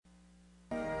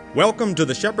Welcome to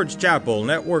the Shepherd's Chapel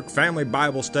Network Family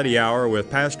Bible Study Hour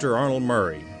with Pastor Arnold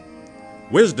Murray.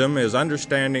 Wisdom is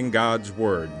understanding God's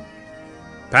Word.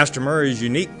 Pastor Murray's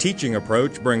unique teaching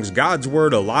approach brings God's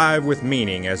Word alive with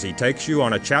meaning as he takes you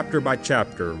on a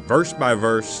chapter-by-chapter,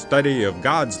 verse-by-verse study of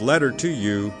God's letter to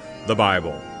you, the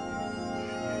Bible.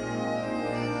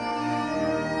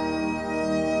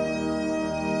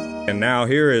 And now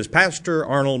here is Pastor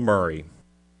Arnold Murray.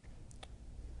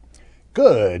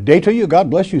 Good day to you. God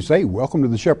bless you. Say, welcome to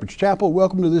the Shepherd's Chapel.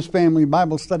 Welcome to this Family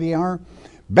Bible Study Hour.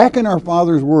 Back in our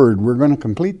Father's Word, we're going to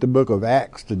complete the book of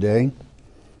Acts today.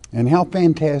 And how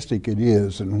fantastic it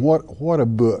is, and what a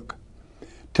book.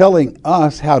 Telling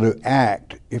us how to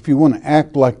act, if you want to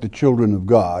act like the children of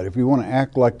God, if you want to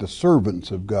act like the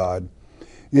servants of God.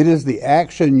 It is the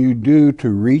action you do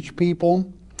to reach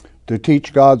people, to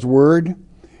teach God's Word,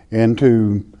 and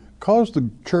to cause the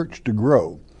church to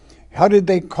grow. How did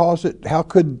they cause it?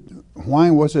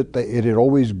 Why was it that it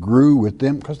always grew with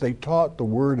them? Because they taught the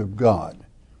Word of God.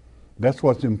 That's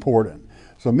what's important.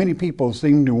 So many people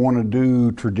seem to want to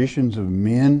do traditions of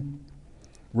men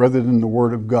rather than the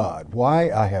Word of God.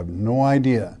 Why? I have no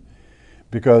idea.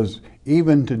 Because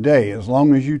even today, as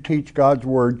long as you teach God's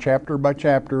Word chapter by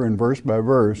chapter and verse by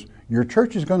verse, your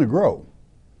church is going to grow.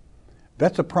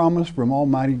 That's a promise from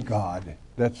Almighty God.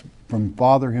 That's from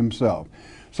Father Himself.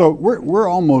 So we're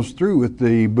almost through with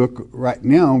the book right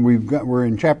now. We're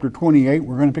in chapter 28.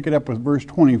 We're going to pick it up with verse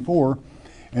 24.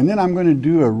 And then I'm going to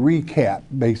do a recap,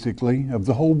 basically, of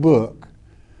the whole book.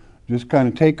 Just kind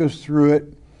of take us through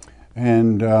it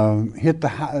and hit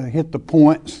the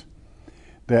points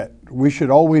that we should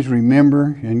always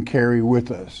remember and carry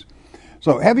with us.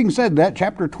 So having said that,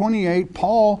 chapter 28,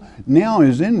 Paul now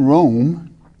is in Rome.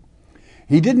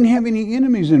 He didn't have any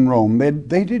enemies in Rome.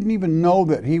 They didn't even know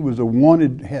that he was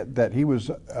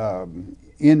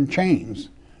in chains,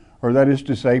 or that is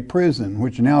to say prison,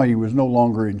 which now he was no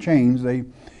longer in chains.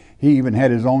 He even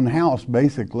had his own house,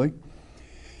 basically,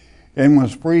 and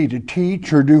was free to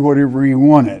teach or do whatever he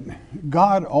wanted.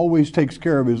 God always takes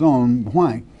care of His own.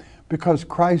 Why? Because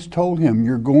Christ told him,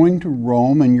 you're going to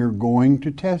Rome and you're going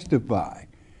to testify.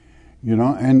 You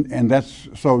know, and that's,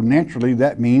 so naturally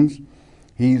that means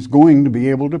he's going to be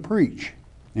able to preach,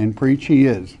 and preach he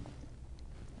is.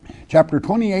 Chapter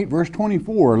 28, verse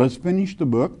 24, let's finish the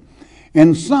book.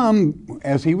 And some,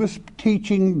 as he was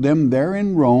teaching them there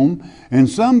in Rome, and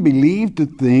some believed the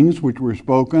things which were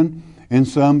spoken, and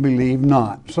some believed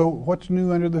not. So what's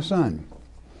new under the sun?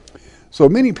 So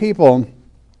many people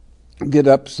get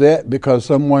upset because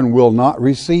someone will not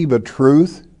receive a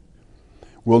truth,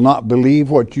 will not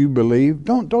believe what you believe.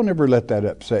 Don't ever let that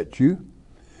upset you.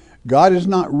 God is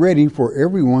not ready for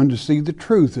everyone to see the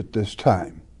truth at this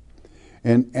time.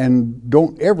 And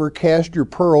don't ever cast your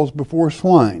pearls before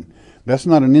swine. That's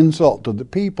not an insult to the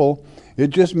people. It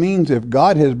just means if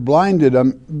God has blinded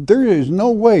them, there is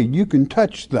no way you can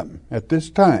touch them at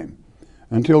this time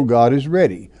until God is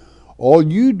ready. All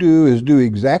you do is do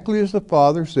exactly as the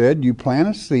Father said. You plant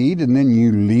a seed and then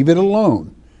you leave it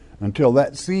alone until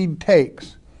that seed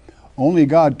takes. Only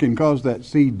God can cause that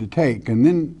seed to take. And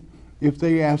then if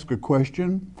they ask a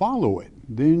question, follow it.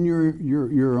 Then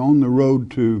you're on the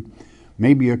road to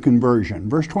maybe a conversion.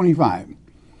 Verse 25.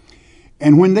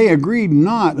 And when they agreed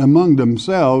not among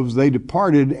themselves, they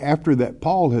departed after that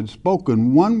Paul had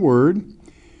spoken one word.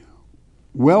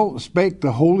 Well spake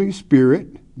the Holy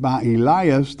Spirit by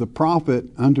Elias the prophet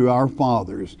unto our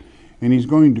fathers. And he's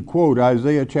going to quote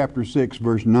Isaiah chapter 6,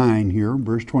 verse 9 here,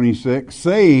 verse 26,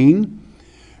 saying,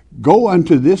 Go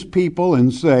unto this people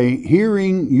and say,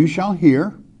 Hearing you shall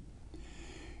hear,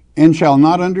 and shall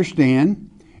not understand,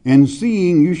 and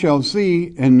seeing you shall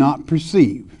see, and not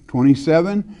perceive.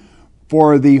 27,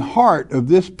 For the heart of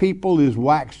this people is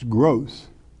waxed gross,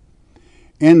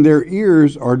 and their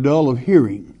ears are dull of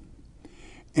hearing,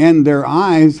 and their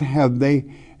eyes have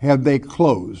they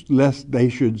closed, lest they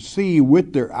should see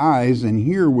with their eyes, and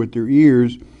hear with their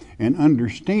ears, and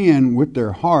understand with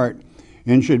their heart,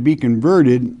 and should be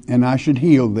converted, and I should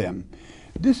heal them.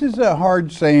 This is a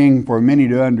hard saying for many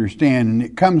to understand, and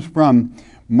it comes from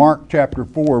Mark chapter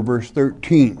 4, verse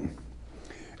 13,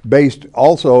 based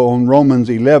also on Romans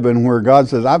 11, where God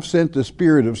says, I've sent the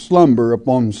spirit of slumber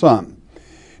upon some.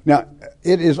 Now,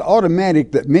 it is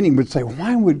automatic that many would say,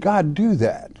 why would God do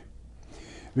that?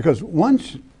 Because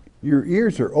once your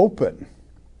ears are open,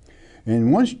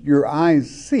 and once your eyes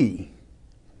see,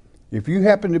 if you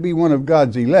happen to be one of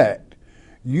God's elect,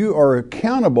 you are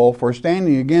accountable for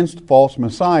standing against false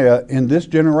Messiah in this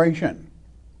generation.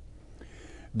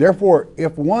 Therefore,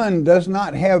 if one does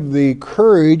not have the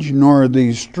courage nor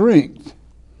the strength,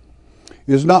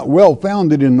 is not well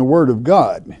founded in the Word of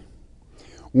God,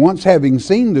 once having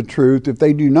seen the truth, if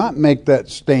they do not make that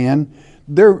stand,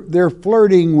 they're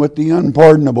flirting with the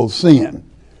unpardonable sin.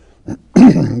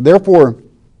 Therefore,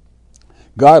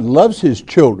 God loves his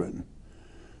children,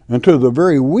 and to the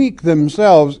very weak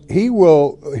themselves, he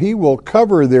will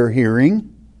cover their hearing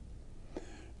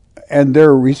and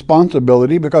their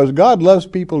responsibility, because God loves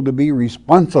people to be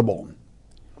responsible.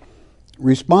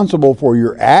 Responsible for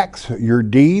your acts, your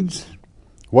deeds,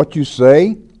 what you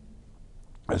say,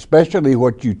 especially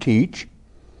what you teach,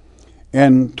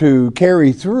 and to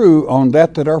carry through on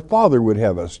that our Father would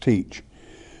have us teach.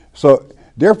 So,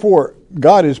 therefore,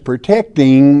 God is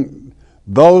protecting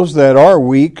those that are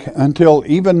weak until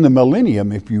even the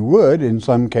millennium, if you would, in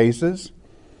some cases.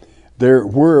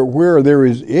 Where there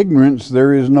is ignorance,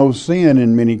 there is no sin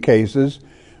in many cases.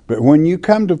 But when you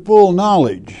come to full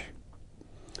knowledge,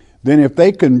 then if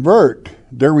they convert,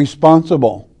 they're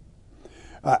responsible.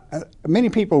 Many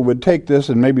people would take this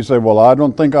and maybe say, well, I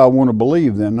don't think I want to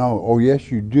believe then. No, oh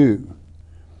yes you do.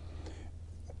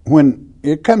 When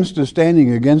it comes to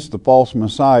standing against the false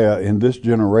Messiah in this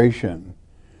generation,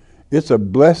 it's a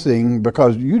blessing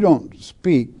because you don't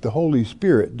speak, the Holy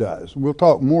Spirit does. We'll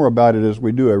talk more about it as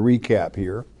we do a recap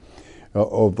here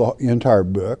of the entire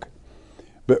book.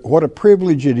 But what a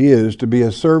privilege it is to be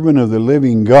a servant of the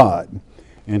living God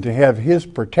and to have his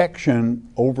protection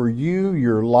over you,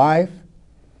 your life,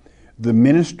 the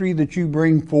ministry that you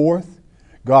bring forth.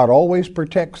 God always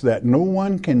protects that. No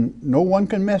one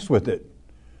can mess with it,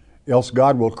 else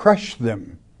God will crush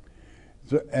them.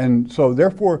 And so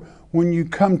therefore, when you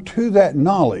come to that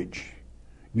knowledge,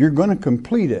 you're going to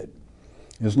complete it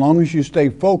as long as you stay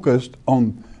focused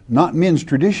on not men's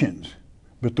traditions,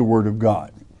 but the Word of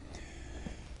God.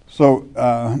 So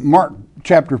Mark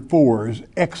chapter 4 is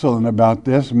excellent about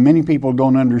this. Many people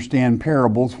don't understand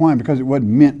parables. Why? Because it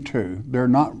wasn't meant to. They're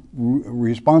not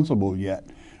responsible yet.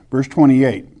 Verse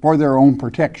 28, for their own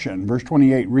protection. Verse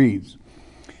 28 reads,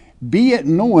 be it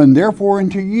known therefore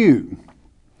unto you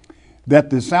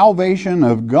that the salvation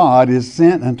of God is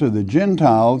sent unto the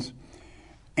Gentiles,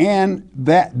 and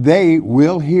that they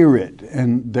will hear it.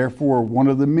 And therefore one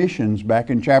of the missions back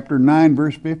in chapter 9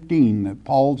 verse 15, that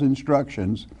Paul's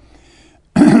instructions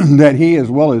that he as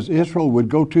well as Israel would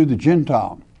go to the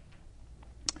Gentile.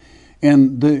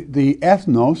 And the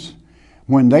ethnos,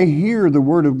 when they hear the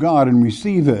word of God and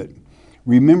receive it,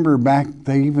 remember back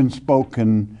they even spoke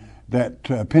in that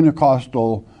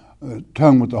Pentecostal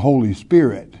tongue with the Holy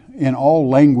Spirit in all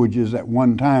languages at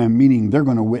one time, meaning they're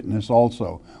going to witness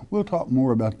also. We'll talk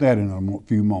more about that in a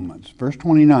few moments. Verse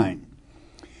 29.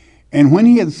 And when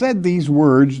he had said these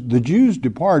words, the Jews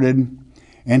departed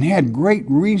and had great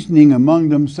reasoning among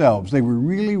themselves. They were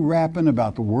really rapping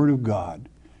about the Word of God.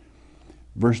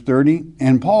 Verse 30,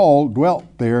 and Paul dwelt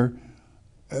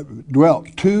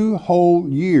 2 whole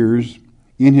years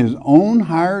in his own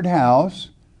hired house,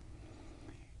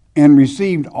 and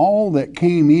received all that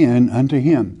came in unto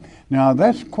him. Now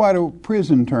that's quite a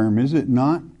prison term, is it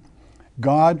not?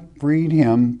 God freed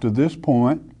him to this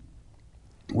point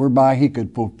whereby he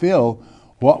could fulfill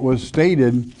what was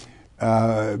stated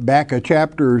back a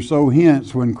chapter or so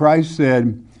hence when Christ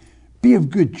said, be of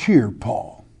good cheer,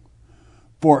 Paul,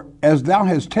 for as thou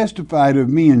hast testified of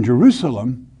me in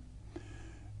Jerusalem,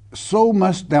 so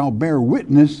must thou bear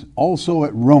witness also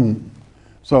at Rome.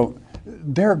 So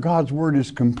there God's word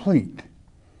is complete,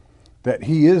 that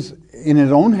he is in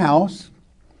his own house,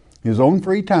 his own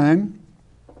free time.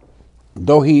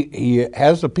 Though he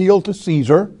has appeal to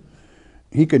Caesar,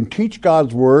 he can teach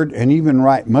God's word and even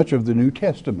write much of the New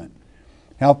Testament.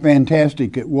 How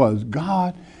fantastic it was.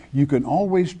 God, you can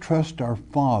always trust our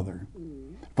Father.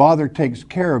 Father takes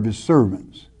care of his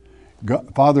servants.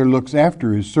 Father looks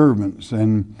after his servants,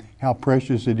 and how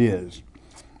precious it is.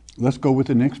 Let's go with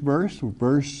the next verse,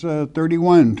 verse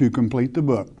 31 to complete the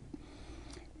book.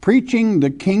 Preaching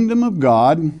the kingdom of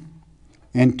God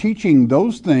and teaching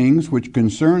those things which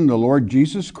concern the Lord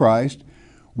Jesus Christ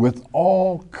with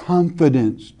all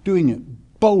confidence, doing it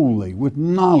boldly, with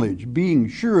knowledge, being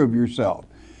sure of yourself,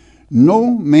 no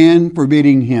man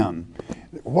forbidding him.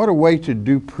 What a way to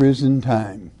do prison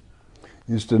time,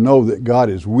 is to know that God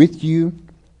is with you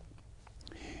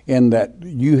and that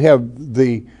you have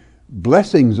the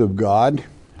blessings of God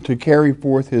to carry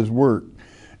forth his work.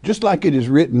 Just like it is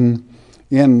written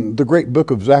in the great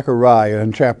book of Zechariah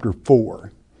in chapter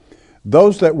 4.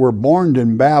 Those that were born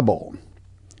in Babel,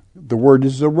 the word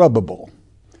is Zerubbabel,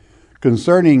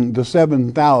 concerning the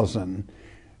 7,000,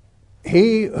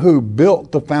 he who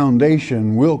built the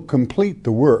foundation will complete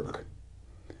the work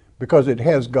because it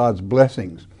has God's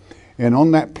blessings. And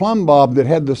on that plumb bob that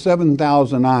had the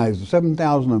 7,000 eyes, the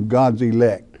 7,000 of God's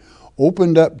elect,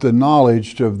 opened up the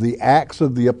knowledge of the acts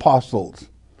of the apostles,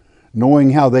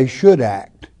 knowing how they should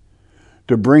act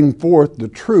to bring forth the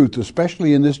truth,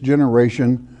 especially in this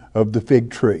generation of the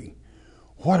fig tree.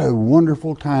 What a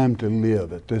wonderful time to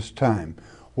live at this time.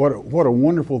 What a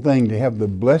wonderful thing to have the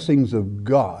blessings of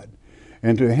God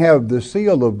and to have the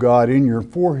seal of God in your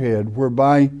forehead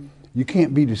whereby you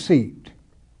can't be deceived.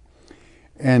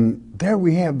 And there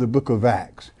we have the book of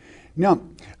Acts. Now,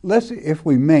 if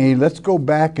we may, let's go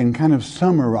back and kind of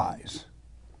summarize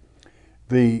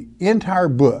the entire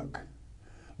book.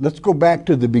 Let's go back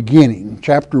to the beginning,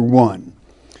 chapter 1,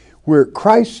 where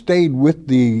Christ stayed with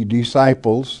the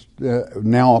disciples,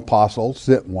 now apostles,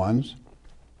 sent ones,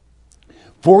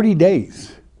 40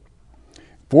 days,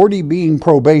 40 being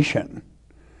probation.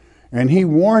 And he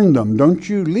warned them, don't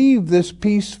you leave this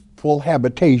peaceful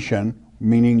habitation,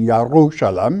 meaning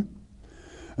Jerusalem,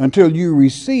 until you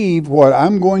receive what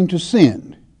I'm going to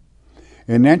send.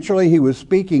 And naturally he was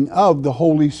speaking of the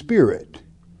Holy Spirit.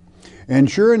 And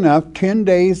sure enough, 10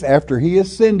 days after he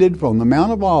ascended from the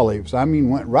Mount of Olives,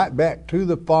 went right back to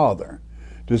the Father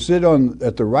to sit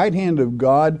at the right hand of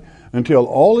God until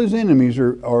all his enemies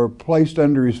are placed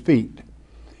under his feet.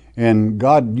 And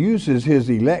God uses his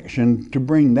election to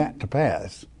bring that to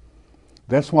pass.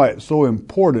 That's why it's so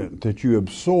important that you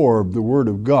absorb the Word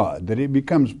of God, that it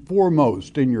becomes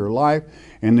foremost in your life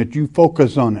and that you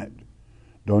focus on it.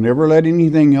 Don't ever let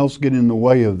anything else get in the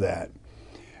way of that.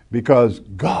 Because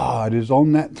God is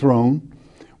on that throne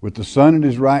with the Son at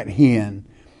his right hand.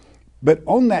 But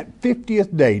on that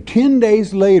 50th day, 10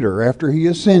 days later after he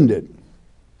ascended,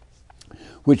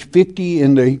 which 50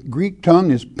 in the Greek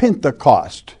tongue is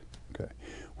Pentecost,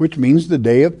 which means the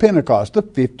day of Pentecost, the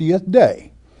 50th day.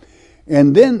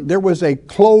 And then there was a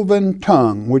cloven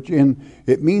tongue,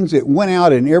 it means it went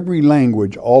out in every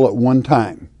language all at one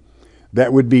time.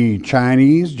 That would be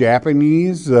Chinese,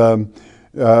 Japanese,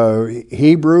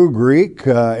 Hebrew, Greek,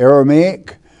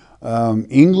 Aramaic,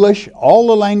 English, all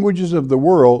the languages of the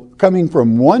world coming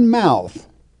from one mouth,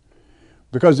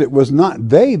 because it was not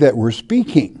they that were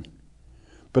speaking,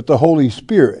 but the Holy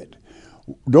Spirit.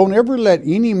 Don't ever let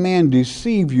any man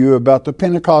deceive you about the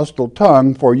Pentecostal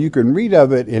tongue, for you can read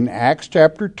of it in Acts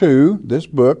chapter 2, this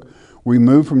book. We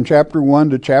move from chapter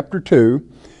 1 to chapter 2.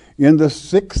 In the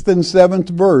 6th and 7th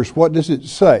verse, what does it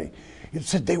say? It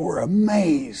said they were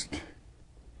amazed.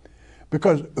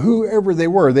 Because whoever they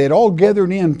were, they had all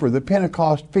gathered in for the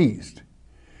Pentecost feast.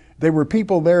 There were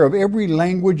people there of every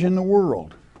language in the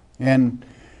world. And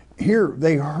here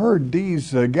they heard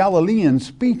these Galileans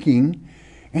speaking,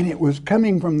 and it was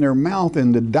coming from their mouth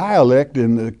in the dialect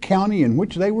in the county in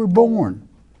which they were born.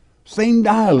 Same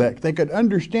dialect. They could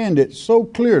understand it so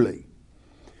clearly.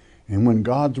 And when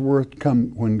God's word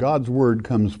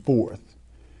comes forth,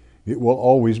 it will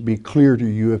always be clear to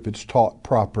you if it's taught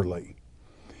properly.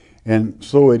 And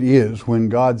so it is when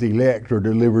God's elect are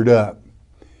delivered up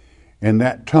and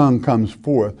that tongue comes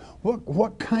forth.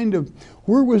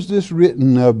 Where was this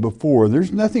written of before?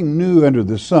 There's nothing new under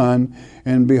the sun.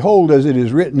 And behold, as it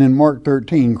is written in Mark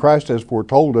 13, Christ has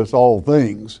foretold us all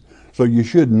things. So you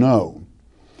should know.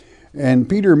 And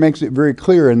Peter makes it very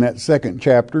clear in that 2nd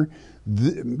chapter.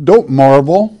 Don't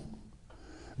marvel.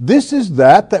 This is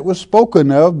that was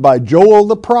spoken of by Joel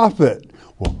the prophet.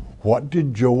 Well, what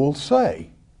did Joel say?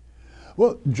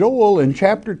 Well, Joel in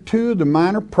chapter 2, the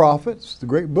Minor Prophets, the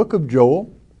great book of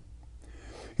Joel,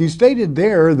 he stated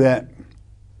there that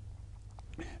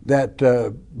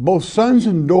both sons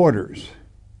and daughters,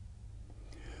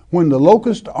 when the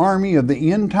locust army of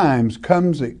the end times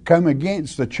come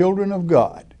against the children of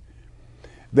God,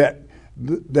 that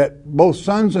both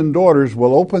sons and daughters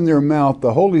will open their mouth,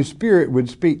 the Holy Spirit would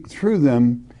speak through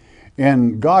them,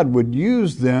 and God would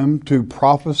use them to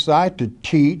prophesy, to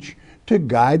teach, to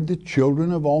guide the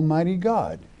children of Almighty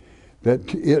God.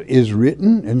 That it is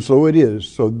written, and so it is.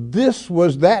 So this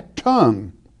was that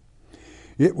tongue.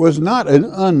 It was not an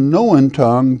unknown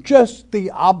tongue, just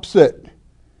the opposite.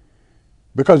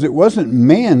 Because it wasn't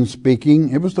man speaking,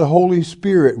 it was the Holy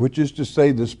Spirit, which is to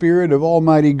say the Spirit of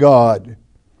Almighty God,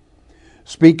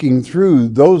 speaking through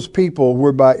those people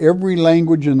whereby every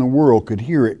language in the world could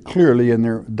hear it clearly in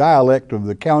their dialect of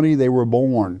the county they were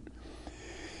born.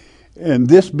 And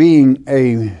this being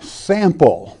a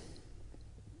sample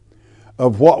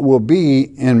of what will be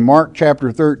in Mark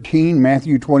chapter 13,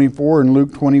 Matthew 24, and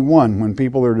Luke 21, when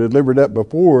people are delivered up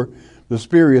before the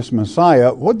spurious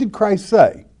Messiah. What did Christ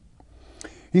say?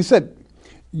 He said,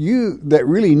 you that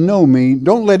really know me,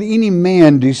 don't let any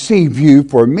man deceive you,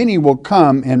 for many will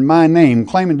come in my name,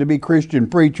 claiming to be Christian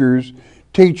preachers,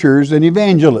 teachers, and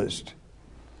evangelists.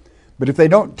 But if they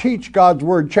don't teach God's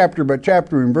word chapter by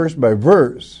chapter and verse by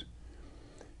verse,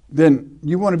 then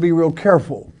you want to be real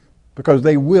careful, because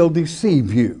they will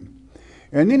deceive you.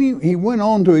 And then he went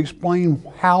on to explain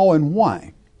how and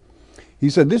why. He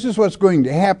said, this is what's going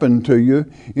to happen to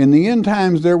you. In the end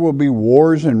times there will be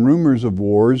wars and rumors of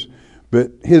wars,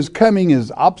 but his coming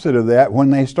is opposite of that when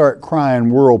they start crying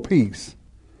world peace.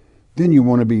 Then you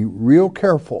want to be real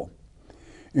careful.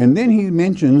 And then he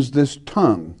mentions this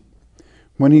tongue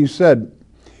when he said,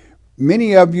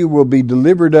 many of you will be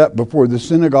delivered up before the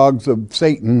synagogues of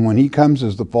Satan when he comes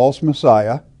as the false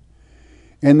Messiah,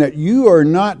 and that you are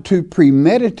not to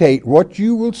premeditate what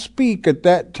you will speak at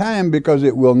that time, because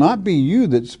it will not be you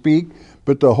that speak,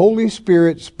 but the Holy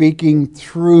Spirit speaking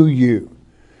through you.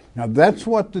 Now that's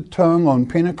what the tongue on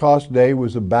Pentecost Day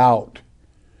was about.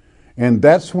 And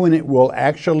that's when it will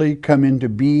actually come into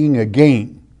being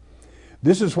again.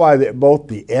 This is why that both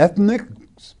the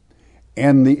ethnics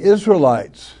and the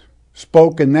Israelites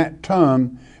spoke in that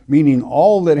tongue, meaning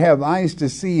all that have eyes to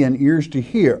see and ears to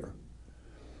hear,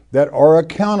 that are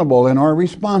accountable and are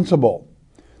responsible,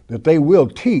 that they will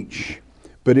teach,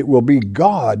 but it will be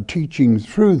God teaching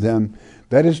through them.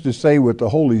 That is to say, with the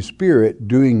Holy Spirit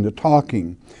doing the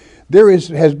talking.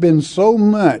 Has been so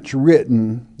much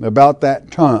written about that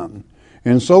tongue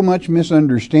and so much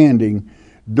misunderstanding.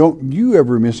 Don't you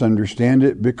ever misunderstand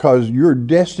it, because your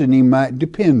destiny might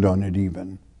depend on it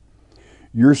even.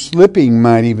 Your slipping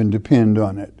might even depend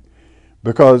on it.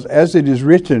 Because as it is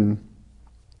written,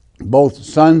 both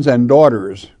sons and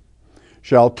daughters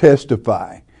shall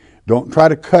testify. Don't try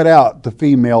to cut out the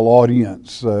female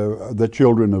audience, the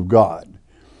children of God.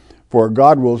 For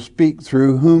God will speak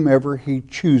through whomever he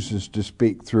chooses to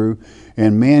speak through,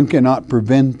 and man cannot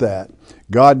prevent that.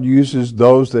 God uses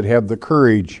those that have the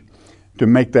courage to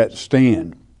make that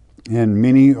stand, and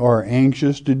many are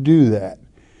anxious to do that.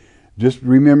 Just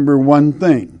remember one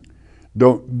thing.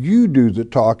 Don't you do the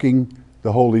talking,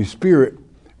 the Holy Spirit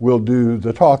will do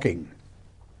the talking.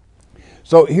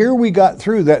 So here we got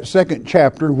through that second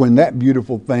chapter when that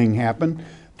beautiful thing happened.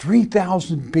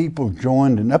 3,000 people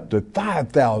joined, and up to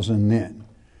 5,000 then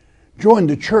joined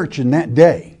the church in that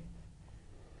day.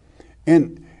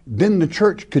 And then the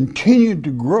church continued to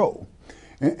grow.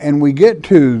 And we get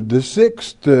to the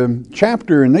sixth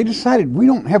chapter, and they decided we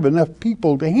don't have enough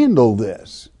people to handle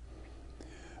this.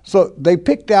 So they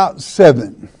picked out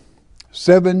seven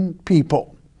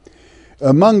people.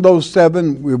 Among those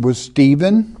seven was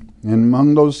Stephen, and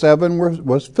among those seven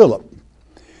was Philip.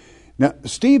 Now,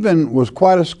 Stephen was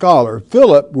quite a scholar.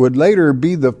 Philip would later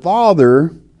be the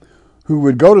father who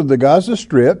would go to the Gaza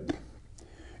Strip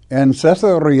and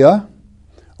Caesarea,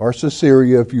 or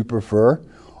Caesarea if you prefer,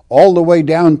 all the way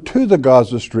down to the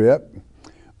Gaza Strip,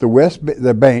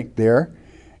 the bank there,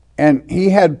 and he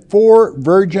had 4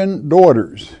 virgin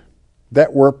daughters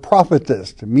that were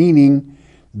prophetess, meaning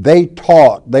they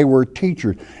taught, they were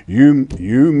teachers. You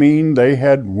mean they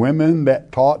had women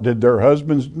that taught? Did their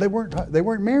husbands? They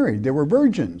weren't married. They were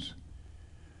virgins.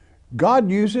 God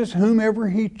uses whomever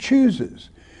he chooses.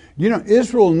 You know,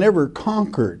 Israel never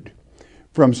conquered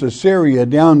from Caesarea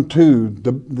down to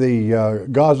the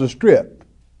Gaza Strip.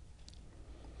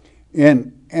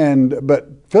 But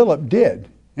Philip did,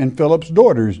 and Philip's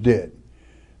daughters did.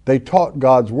 They taught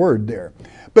God's word there.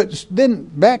 But then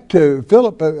back to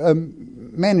Philip,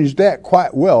 managed that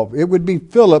quite well. It would be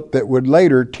Philip that would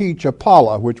later teach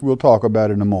Apollos, which we'll talk about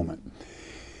in a moment.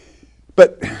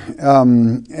 But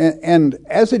and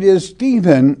as it is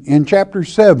Stephen in chapter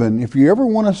 7, if you ever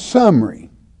want a summary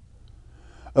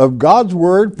of God's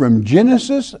word from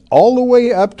Genesis all the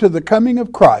way up to the coming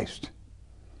of Christ,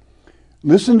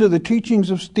 listen to the teachings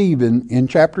of Stephen in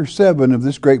chapter 7 of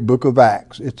this great book of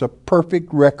Acts. It's a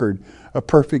perfect record, a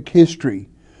perfect history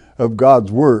of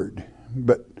God's word.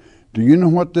 But do you know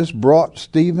what this brought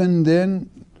Stephen then?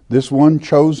 This one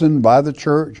chosen by the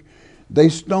church? They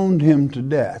stoned him to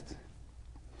death.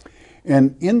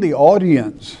 And in the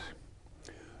audience,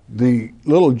 the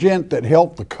little gent that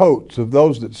held the coats of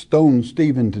those that stoned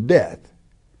Stephen to death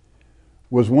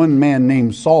was one man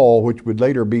named Saul, which would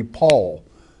later be Paul,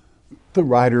 the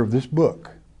writer of this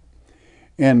book.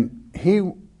 And he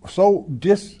so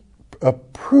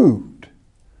disapproved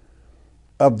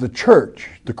of the church,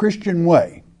 the Christian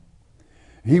way.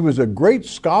 He was a great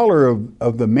scholar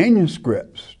of the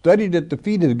manuscripts, studied at the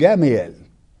feet of Gamaliel,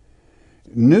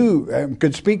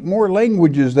 could speak more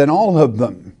languages than all of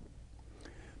them.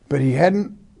 But he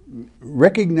hadn't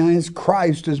recognized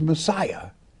Christ as Messiah.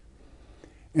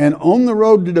 And on the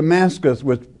road to Damascus,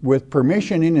 with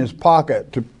permission in his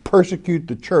pocket to persecute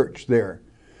the church there,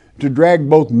 to drag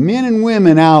both men and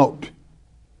women out,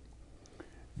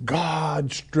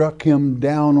 God struck him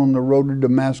down on the road to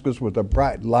Damascus with a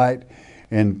bright light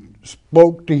and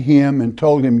spoke to him and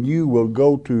told him, you will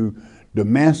go to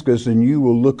Damascus and you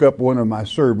will look up one of my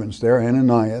servants there,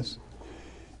 Ananias.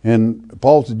 And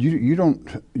Paul said, you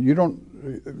don't,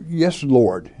 yes,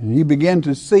 Lord. And he began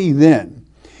to see then.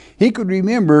 He could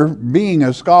remember being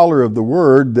a scholar of the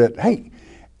word that, hey,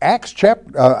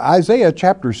 Isaiah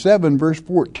chapter 7 verse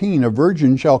 14, a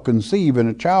virgin shall conceive and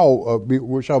a child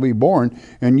shall be born,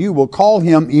 and you will call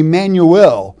him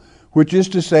Emmanuel, which is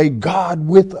to say, God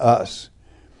with us.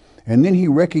 And then he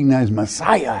recognized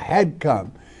Messiah had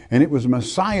come. And it was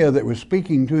Messiah that was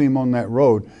speaking to him on that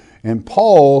road. And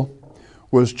Paul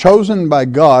was chosen by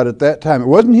God at that time. It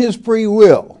wasn't his free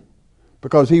will,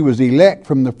 because he was elect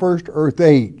from the first earth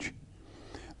age,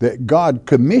 that God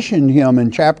commissioned him in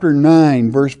chapter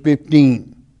 9, verse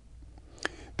 15,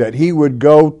 that he would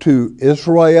go to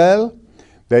Israel,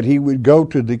 that he would go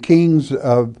to the kings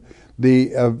of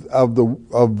the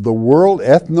world,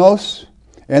 ethnos,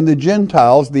 and the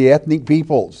Gentiles, the ethnic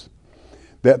peoples,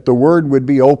 that the word would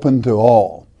be open to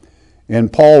all.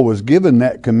 And Paul was given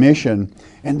that commission,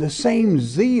 and the same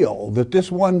zeal that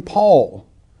this one Paul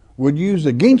would use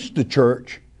against the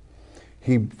church,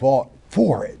 he fought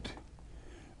for it.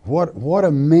 What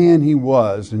a man he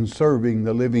was in serving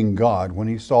the living God when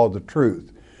he saw the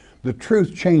truth. The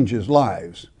truth changes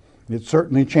lives. It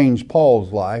certainly changed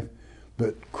Paul's life,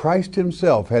 but Christ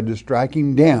himself had to strike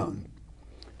him down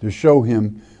to show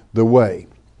him the way.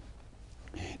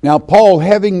 Now, Paul,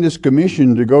 having this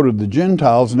commission to go to the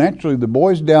Gentiles, and actually the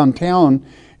boys downtown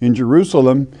in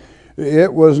Jerusalem,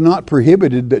 it was not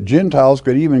prohibited that Gentiles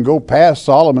could even go past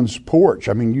Solomon's porch.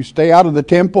 I mean, you stay out of the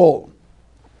temple.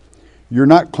 You're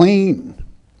not clean.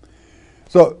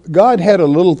 So God had a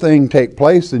little thing take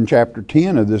place in chapter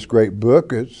 10 of this great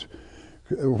book. It's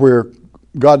where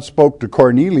God spoke to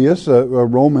Cornelius, a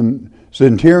Roman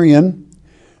centurion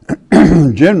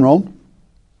general,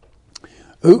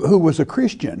 who was a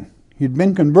Christian. He'd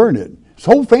been converted, his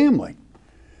whole family.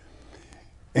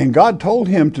 And God told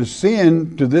him to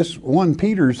send to this one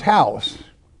Peter's house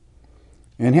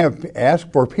and ask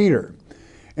for Peter.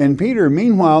 And Peter,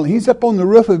 meanwhile, he's up on the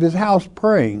roof of his house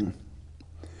praying.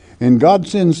 And God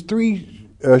sends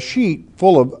a sheet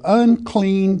full of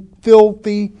unclean,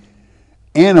 filthy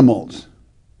animals.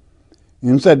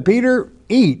 And said, Peter,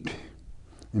 eat.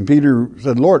 And Peter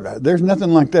said, Lord, there's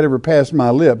nothing like that ever passed my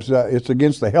lips. It's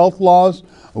against the health laws.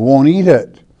 I won't eat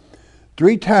it.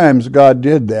 3 times God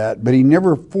did that, but he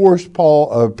never forced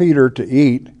Peter to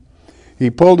eat. He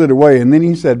pulled it away. And then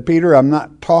he said, Peter, I'm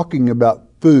not talking about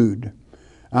food.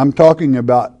 I'm talking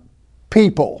about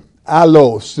people,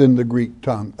 allos in the Greek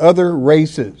tongue, other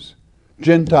races,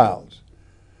 Gentiles.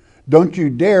 Don't you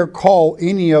dare call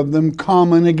any of them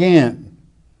common again.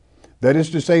 That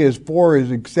is to say, as far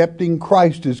as accepting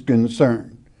Christ is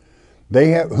concerned,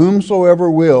 they have whomsoever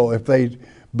will, if they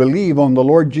believe on the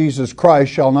Lord Jesus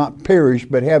Christ, shall not perish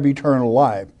but have eternal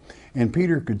life. And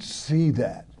Peter could see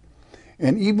that.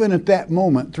 And even at that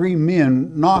moment, 3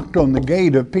 men knocked on the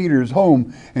gate of Peter's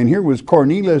home, and here was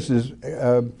Cornelius'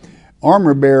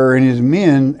 armor bearer and his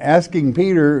men asking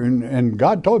Peter, and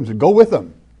God told him, to go with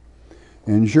them.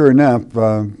 And sure enough,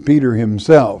 Peter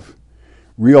himself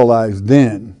realized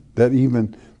then that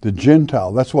even the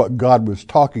Gentile, that's what God was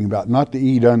talking about, not to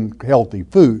eat unhealthy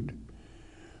food.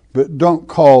 But don't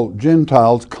call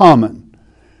Gentiles common.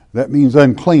 That means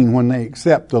unclean when they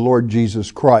accept the Lord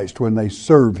Jesus Christ, when they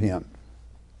serve him.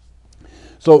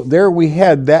 So there we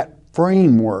had that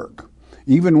framework.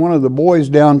 Even one of the boys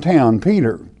downtown,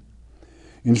 Peter,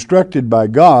 instructed by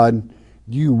God,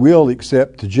 you will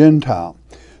accept the Gentile.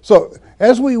 So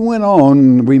as we went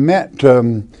on, we met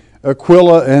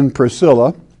Aquila and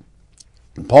Priscilla.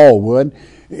 Paul would.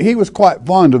 He was quite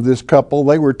fond of this couple.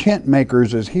 They were tent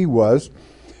makers as he was.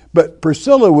 But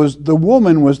Priscilla was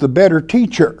the better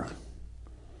teacher.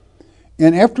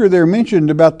 And after they're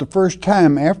mentioned about the first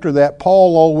time after that,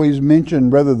 Paul always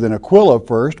mentioned, rather than Aquila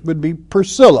first, would be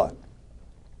Priscilla,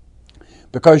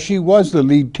 because she was the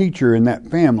lead teacher in that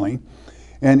family.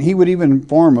 And he would even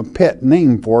form a pet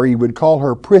name for her. He would call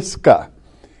her Prisca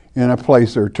in a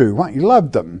place or two. Well, he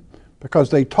loved them because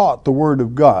they taught the Word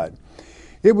of God.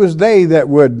 It was they that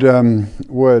would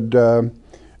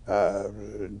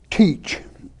teach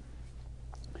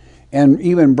and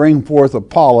even bring forth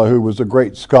Apollo, who was a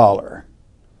great scholar.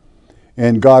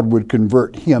 And God would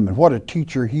convert him. And what a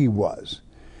teacher he was.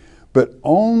 But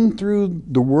on through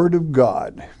the Word of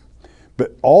God.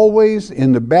 But always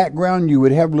in the background you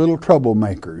would have little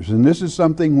troublemakers. And this is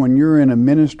something when you're in a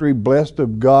ministry blessed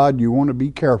of God you want to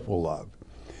be careful of.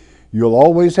 You'll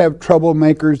always have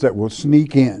troublemakers that will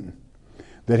sneak in,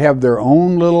 that have their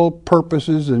own little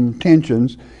purposes and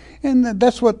intentions. And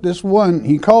that's what this one,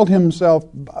 he called himself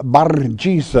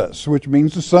Bar-Jesus, which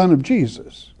means the son of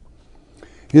Jesus.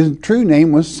 His true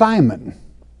name was Simon.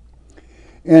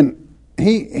 And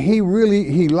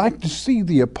he liked to see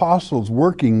the apostles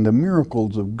working the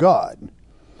miracles of God.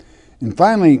 And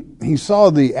finally, he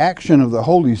saw the action of the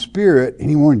Holy Spirit, and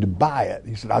he wanted to buy it.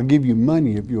 He said, I'll give you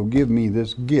money if you'll give me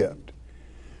this gift.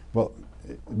 Well,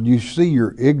 you see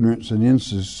your ignorance and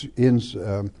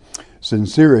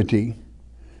insincerity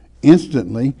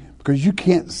instantly, because you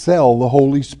can't sell the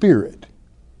Holy Spirit.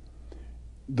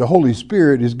 The Holy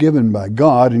Spirit is given by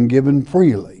God and given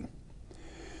freely.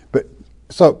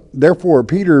 So, therefore,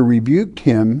 Peter rebuked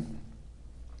him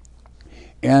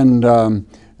and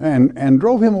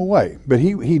drove him away. But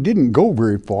he didn't go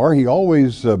very far. He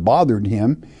always bothered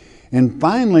him. And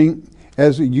finally,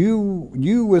 as you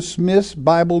with Smith's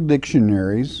Bible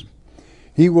dictionaries,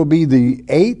 he will be the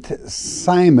 8th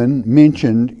Simon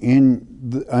mentioned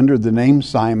under the name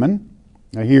Simon,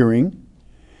 a hearing.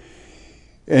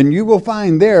 And you will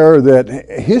find there that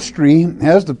history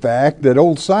has the fact that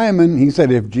old Simon, he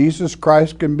said, if Jesus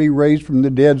Christ can be raised from the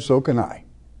dead, so can I.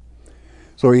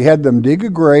 So he had them dig a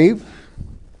grave,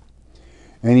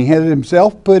 and he had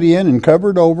himself put in and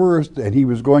covered over, and he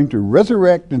was going to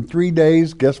resurrect in 3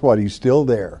 days. Guess what? He's still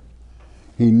there.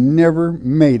 He never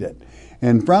made it.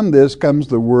 And from this comes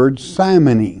the word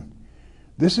simony.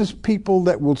 This is people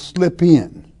that will slip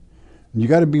in. You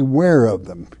got to beware of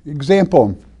them.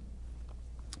 Example,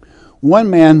 one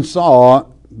man saw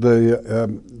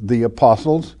the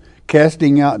apostles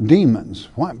casting out demons.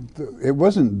 It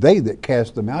wasn't they that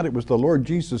cast them out. It was the Lord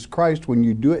Jesus Christ when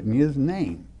you do it in His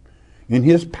name, in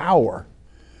His power.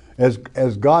 As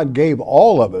God gave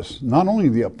all of us, not only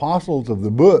the apostles of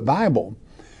the Bible,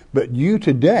 but you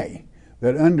today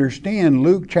that understand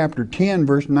Luke chapter 10,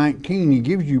 verse 19, He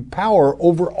gives you power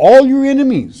over all your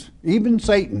enemies, even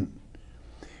Satan,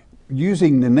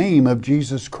 using the name of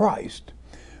Jesus Christ.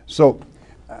 So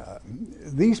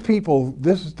these people,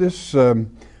 this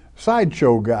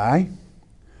sideshow guy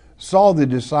saw the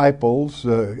disciples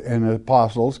and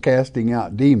apostles casting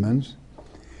out demons,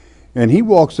 and he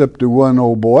walks up to one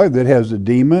old boy that has a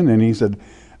demon, and he said,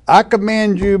 I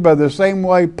command you by the same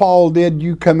way Paul did,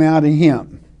 you come out of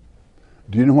him.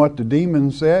 Do you know what the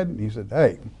demon said? He said,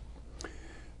 hey,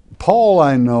 Paul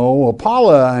I know,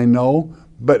 Apollo I know,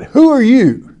 but who are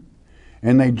you?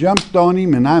 And they jumped on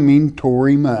him, and I mean tore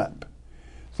him up.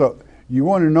 So you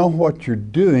want to know what you're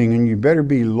doing, and you better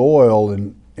be loyal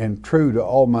and true to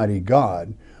Almighty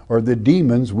God, or the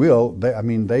demons will.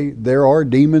 There are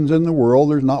demons in the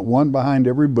world. There's not one behind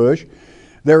every bush.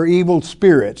 They're evil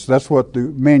spirits. That's what the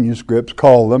manuscripts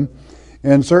call them.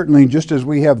 And certainly, just as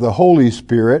we have the Holy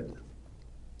Spirit,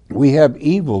 we have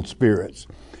evil spirits.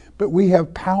 But we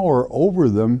have power over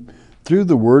them through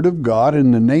the Word of God in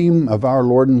the name of our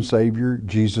Lord and Savior,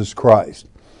 Jesus Christ.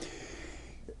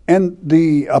 And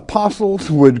the apostles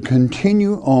would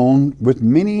continue on with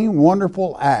many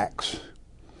wonderful acts.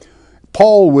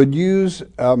 Paul would use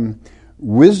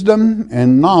wisdom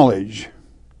and knowledge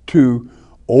to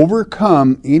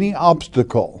overcome any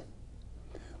obstacle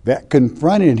that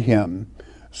confronted him,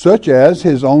 such as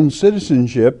his own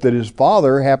citizenship, that his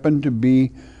father happened to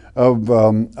be of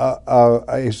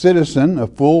a citizen, a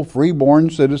full freeborn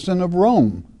citizen of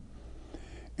Rome.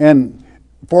 And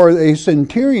for a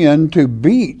centurion to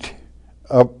beat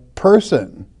a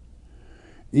person,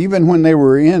 even when they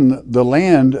were in the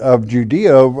land of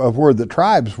Judea, of where the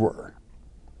tribes were,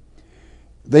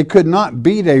 they could not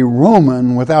beat a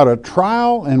Roman without a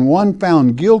trial and one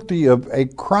found guilty of a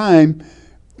crime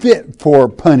fit for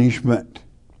punishment.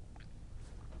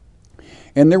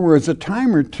 And there was a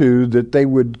time or two that they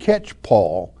would catch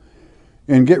Paul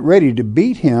and get ready to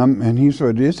beat him, and he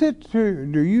said,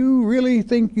 do you really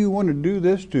think you want to do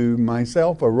this to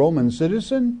myself, a Roman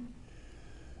citizen?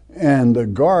 And the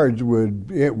guards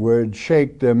would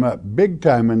shake them up big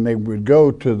time, and they would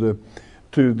go to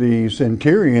the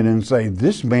centurion and say,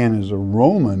 this man is a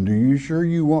Roman. Do you sure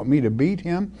you want me to beat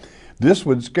him? This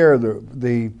would scare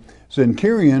the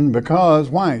centurion, because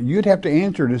why? You'd have to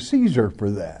answer to Caesar for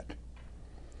that.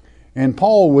 And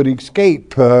Paul would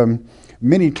escape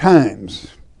many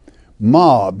times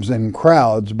mobs and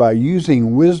crowds by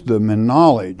using wisdom and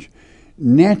knowledge.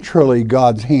 Naturally,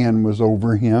 God's hand was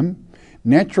over him.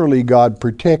 Naturally, God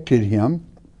protected him.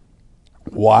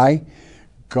 Why?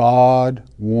 God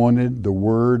wanted the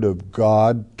Word of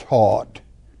God taught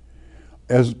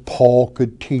as Paul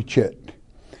could teach it.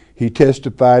 He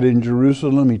testified in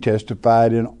Jerusalem. He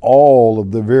testified in all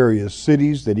of the various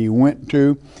cities that he went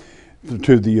to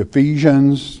the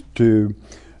Ephesians, to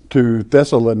to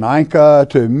Thessalonica,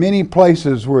 to many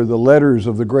places where the letters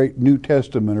of the great New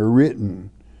Testament are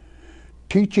written.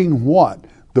 Teaching what?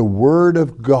 The Word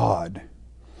of God.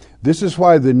 This is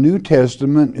why the New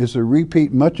Testament is a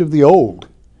repeat much of the Old,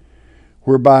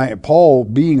 whereby Paul,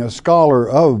 being a scholar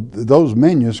of those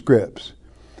manuscripts,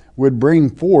 would bring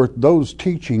forth those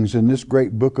teachings in this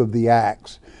great book of the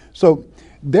Acts. So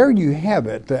there you have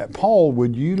it, that Paul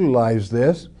would utilize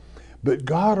this, but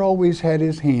God always had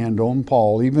his hand on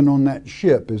Paul, even on that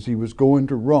ship as he was going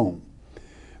to Rome.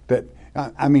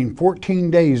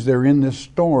 14 days they're in this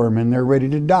storm and they're ready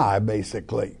to die,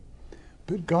 basically.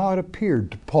 But God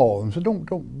appeared to Paul and said,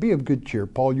 don't be of good cheer,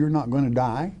 Paul, you're not going to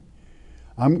die.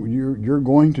 You're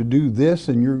going to do this,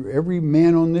 and every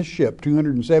man on this ship,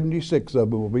 276 of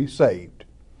them, will be saved.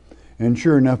 And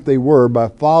sure enough, they were, by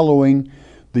following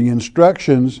the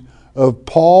instructions of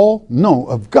Paul, no,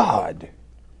 of God.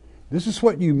 This is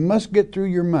what you must get through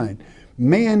your mind.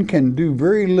 Man can do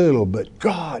very little, but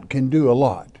God can do a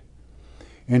lot.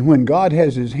 And when God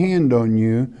has his hand on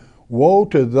you, woe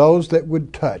to those that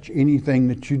would touch anything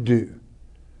that you do.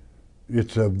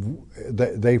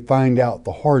 They find out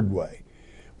the hard way.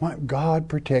 Why? God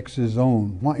protects his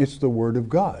own. Why? It's the Word of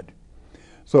God.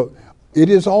 So it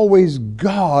is always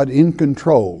God in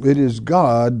control. It is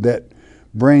God that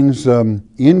brings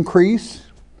increase,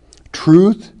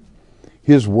 truth,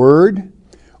 his Word.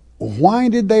 Why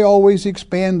did they always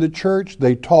expand the church?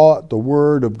 They taught the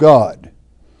Word of God.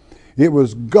 It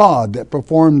was God that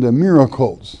performed the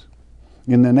miracles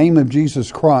in the name of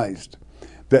Jesus Christ,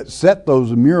 that set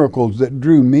those miracles that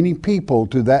drew many people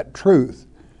to that truth,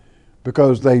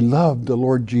 because they loved the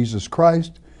Lord Jesus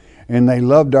Christ and they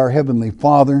loved our Heavenly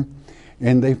Father,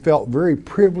 and they felt very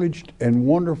privileged and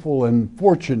wonderful and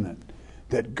fortunate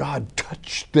that God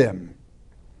touched them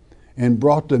and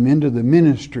brought them into the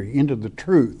ministry, into the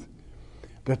truth,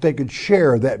 that they could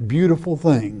share that beautiful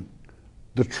thing,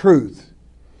 the truth,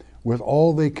 with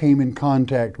all they came in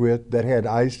contact with that had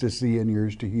eyes to see and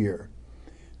ears to hear.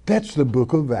 That's the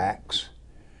book of Acts.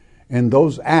 And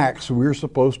those acts we're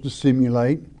supposed to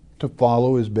simulate, to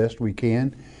follow as best we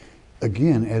can,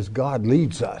 again, as God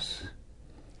leads us,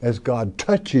 as God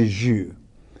touches you,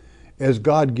 as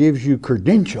God gives you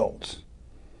credentials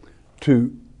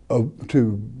to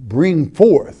bring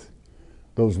forth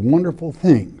those wonderful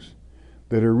things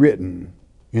that are written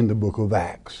in the book of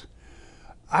Acts.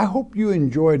 I hope you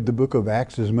enjoyed the book of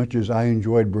Acts as much as I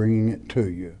enjoyed bringing it to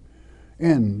you.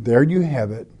 And there you have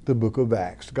it, the book of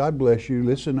Acts. God bless you.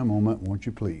 Listen a moment, won't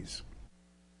you please?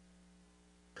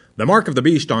 The Mark of the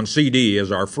Beast on CD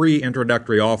is our free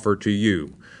introductory offer to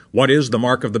you. What is the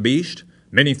Mark of the Beast?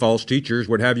 Many false teachers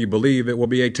would have you believe it will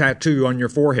be a tattoo on your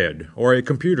forehead or a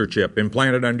computer chip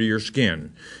implanted under your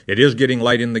skin. It is getting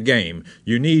late in the game.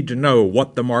 You need to know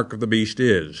what the Mark of the Beast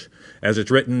is. As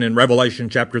it's written in Revelation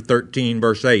chapter 13,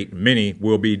 verse 8, many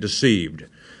will be deceived.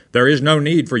 There is no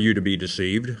need for you to be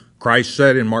deceived. Christ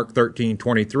said in Mark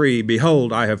 13:23,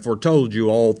 "Behold, I have foretold you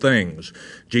all things."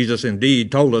 Jesus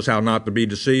indeed told us how not to be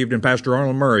deceived, and Pastor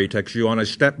Arnold Murray takes you on a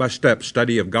step-by-step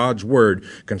study of God's Word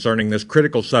concerning this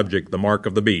critical subject, the Mark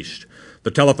of the Beast. The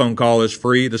telephone call is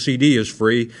free. The CD is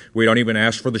free. We don't even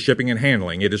ask for the shipping and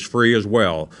handling. It is free as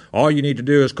well. All you need to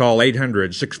do is call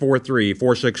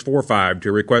 800-643-4645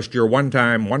 to request your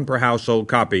one-time, one-per-household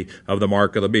copy of the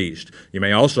Mark of the Beast. You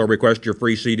may also request your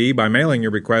free CD by mailing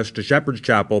your request to Shepherd's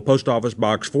Chapel, Post Office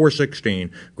Box 416,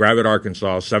 Gravette,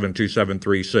 Arkansas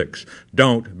 72736.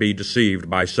 Don't be deceived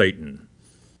by Satan.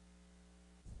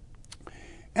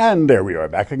 And there we are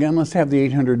back again. Let's have the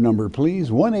 800 number,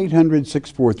 please.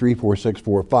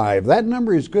 1-800-643-4645. That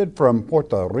number is good from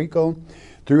Puerto Rico,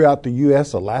 throughout the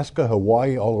U.S., Alaska,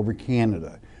 Hawaii, all over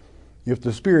Canada. If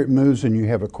the Spirit moves and you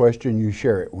have a question, you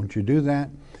share it. Won't you do that?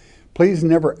 Please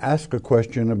never ask a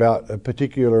question about a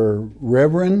particular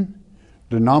reverend,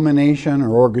 denomination, or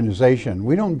organization.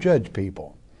 We don't judge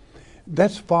people.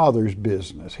 That's Father's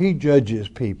business. He judges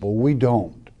people. We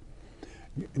don't.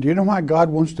 Do you know why God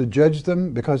wants to judge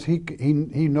them? Because He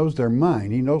knows their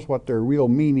mind. He knows what their real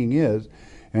meaning is,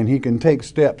 and He can take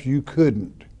steps you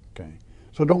couldn't. Okay,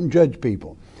 so don't judge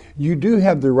people. You do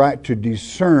have the right to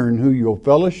discern who you'll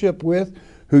fellowship with,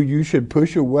 who you should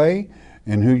push away,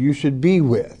 and who you should be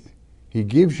with. He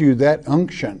gives you that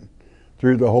unction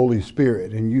through the Holy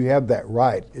Spirit, and you have that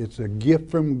right. It's a gift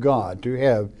from God to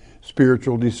have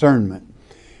spiritual discernment,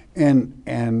 and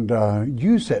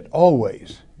use it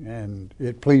always. And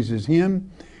it pleases Him,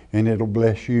 and it'll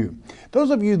bless you. Those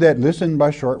of you that listen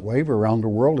by shortwave around the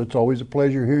world, it's always a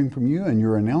pleasure hearing from you, and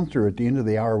your announcer at the end of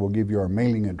the hour will give you our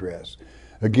mailing address.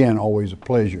 Again, always a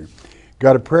pleasure.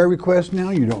 Got a prayer request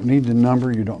now? You don't need the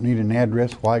number. You don't need an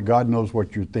address. Why? God knows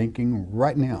what you're thinking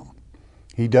right now.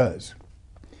 He does.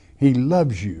 He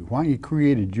loves you. Why? He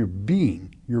created your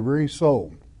being, your very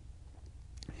soul.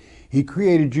 He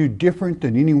created you different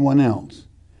than anyone else.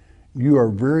 You are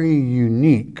very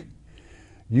unique.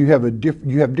 You have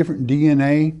different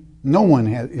DNA. No one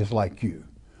is like you.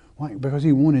 Why? Because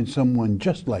He wanted someone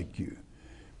just like you.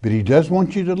 But He does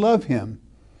want you to love Him.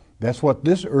 That's what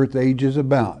this earth age is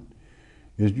about.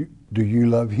 Do you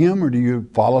love Him or do you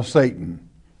follow Satan?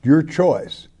 Your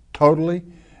choice, totally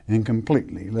and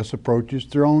completely. Let's approach His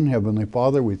throne. Heavenly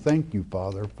Father, we thank you,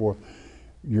 Father, for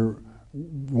your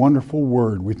wonderful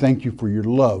word. We thank you for your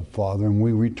love, Father, and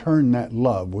we return that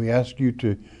love. We ask you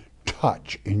to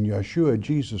touch in Yeshua,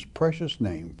 Jesus' precious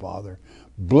name, Father.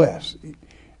 Bless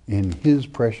in His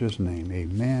precious name.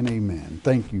 Amen, amen.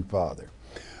 Thank you, Father.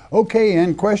 Okay,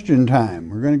 and question time.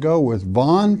 We're going to go with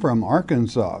Vaughn from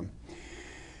Arkansas.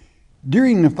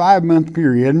 During the 5-month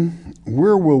period,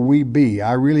 where will we be?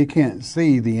 I really can't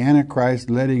see the Antichrist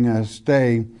letting us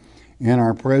stay in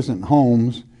our present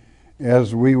homes,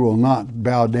 as we will not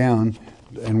bow down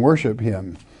and worship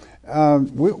him.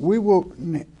 We will.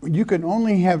 You can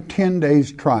only have 10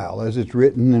 days trial, as it's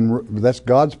written, and that's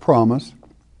God's promise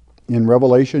in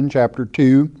Revelation chapter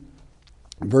 2,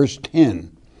 verse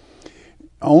 10.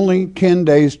 Only 10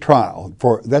 days trial.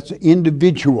 That's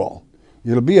individual.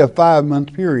 It'll be a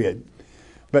 5-month period.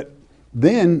 But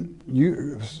then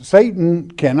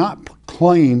Satan cannot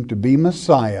claim to be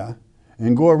Messiah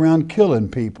and go around killing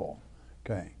people.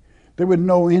 Okay. They would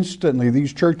know instantly,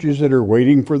 these churches that are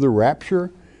waiting for the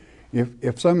rapture,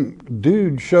 if some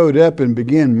dude showed up and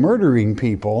began murdering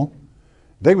people,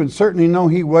 they would certainly know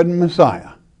he wasn't Messiah.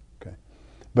 Okay.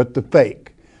 But the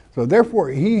fake. So therefore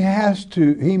he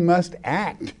must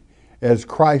act as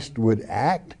Christ would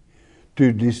act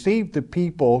to deceive the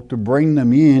people, to bring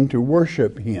them in to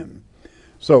worship him.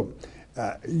 So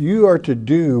you are to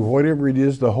do whatever it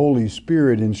is the Holy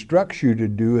Spirit instructs you to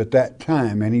do at that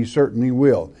time, and he certainly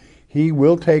will. He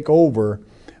will take over.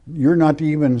 You're not to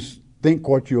even think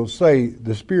what you'll say.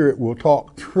 The Spirit will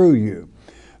talk through you.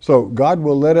 So God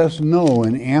will let us know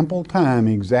in ample time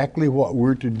exactly what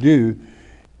we're to do.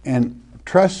 And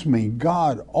trust me,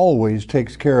 God always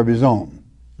takes care of his own.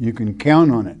 You can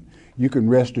count on it. You can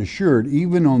rest assured,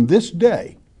 even on this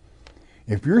day,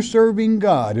 if you're serving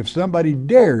God, if somebody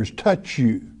dares touch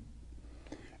you,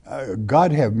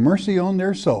 God have mercy on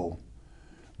their soul.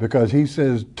 Because he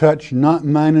says, touch not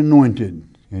mine anointed.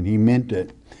 And he meant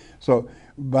it. So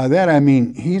by that I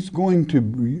mean he's going to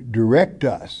direct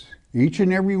us, each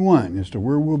and every one, as to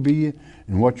where we'll be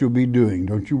and what you'll be doing.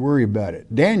 Don't you worry about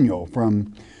it. Daniel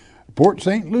from Port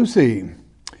St. Lucie.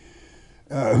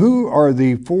 Who are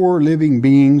the 4 living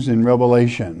beings in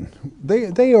Revelation?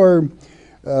 They are,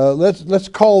 let's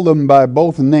call them by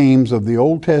both names of the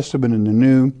Old Testament and the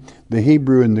New, the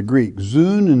Hebrew and the Greek,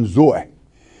 Zun and Zoe.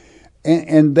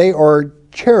 And they are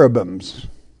cherubims.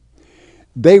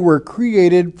 They were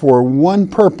created for one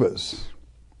purpose,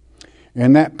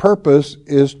 and that purpose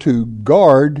is to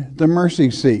guard the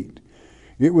mercy seat.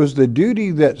 It was the duty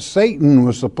that Satan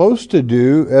was supposed to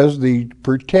do as the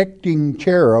protecting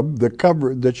cherub,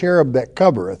 the cherub that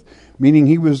covereth, meaning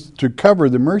he was to cover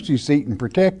the mercy seat and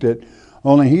protect it,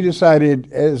 only he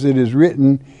decided, as it is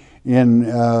written in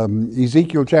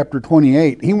Ezekiel chapter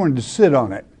 28, he wanted to sit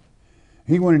on it.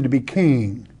 He wanted to be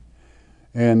king.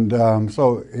 And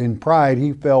so in pride,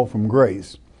 he fell from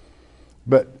grace.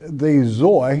 But the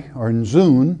Zoe, or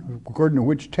Zun, according to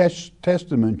which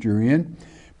testament you're in,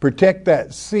 protect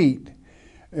that seat.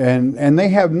 And they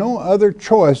have no other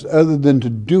choice other than to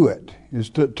do it, is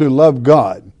to love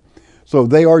God. So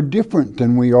they are different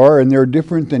than we are, and they're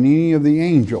different than any of the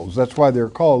angels. That's why they're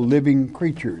called living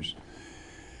creatures.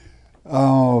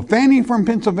 Fanny from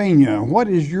Pennsylvania, what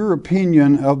is your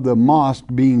opinion of the mosque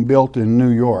being built in New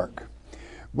York?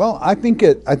 Well, I think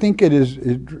it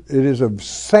is a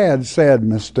sad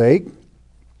mistake.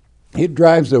 It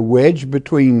drives a wedge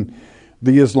between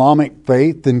the Islamic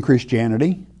faith and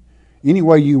Christianity. Any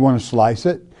way you want to slice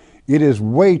it, it is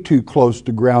way too close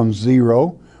to ground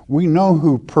zero. We know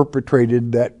who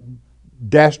perpetrated that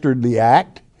dastardly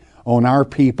act on our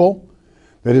people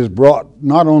that has brought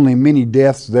not only many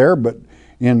deaths there, but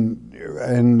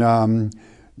in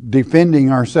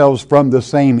defending ourselves from the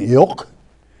same ilk.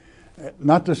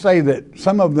 Not to say that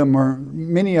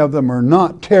many of them are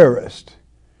not terrorists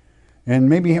and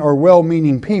maybe are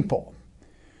well-meaning people.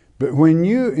 But when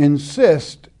you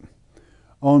insist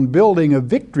on building a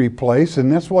victory place,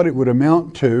 and that's what it would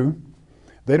amount to,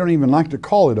 they don't even like to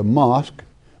call it a mosque.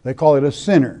 They call it a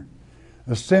center.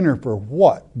 A center for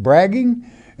what? Bragging?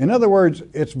 In other words,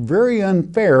 it's very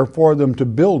unfair for them to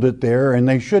build it there, and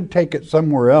they should take it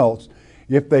somewhere else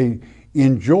if they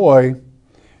enjoy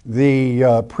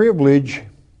the privilege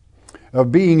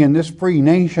of being in this free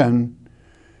nation.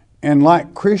 And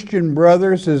like Christian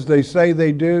brothers, as they say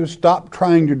they do, stop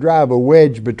trying to drive a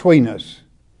wedge between us,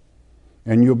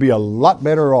 and you'll be a lot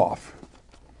better off.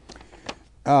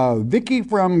 Vicky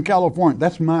from California,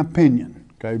 that's my opinion.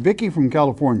 Okay, Vicky from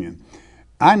California.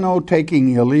 I know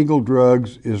taking illegal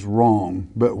drugs is wrong,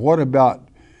 but what about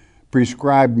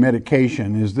prescribed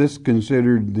medication? Is this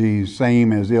considered the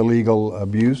same as illegal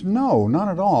abuse? No, not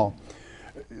at all.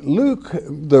 Luke,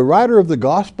 the writer of the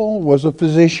gospel, was a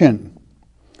physician.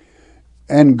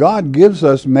 And God gives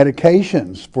us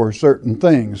medications for certain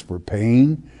things, for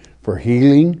pain, for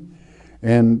healing,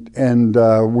 and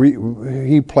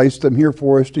He placed them here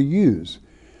for us to use.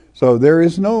 So there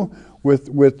is no...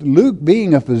 With Luke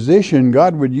being a physician,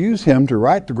 God would use him to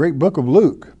write the great book of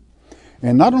Luke.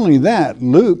 And not only that,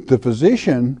 Luke, the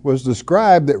physician, was the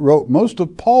scribe that wrote most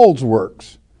of Paul's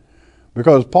works,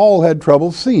 because Paul had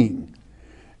trouble seeing.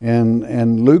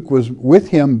 And Luke was with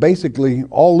him basically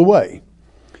all the way.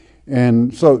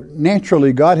 And so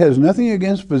naturally, God has nothing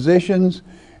against physicians,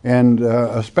 and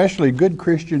especially good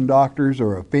Christian doctors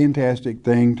are a fantastic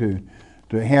thing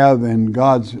to have, and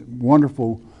God's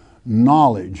wonderful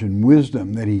knowledge and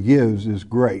wisdom that He gives is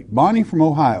great. Bonnie from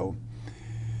Ohio.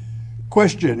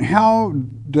 Question: how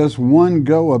does one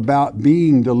go about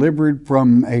being delivered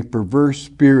from a perverse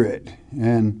spirit?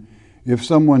 And if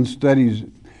someone studies,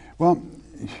 well,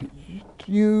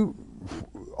 you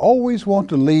always want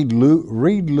to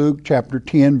read Luke chapter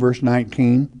 10, verse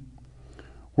 19,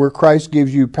 where Christ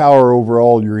gives you power over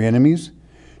all your enemies.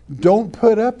 Don't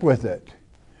put up with it.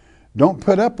 Don't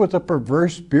put up with a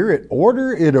perverse spirit.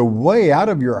 Order it away out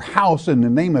of your house in the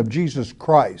name of Jesus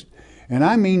Christ. And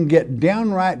I mean get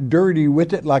downright dirty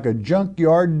with it like a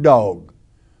junkyard dog.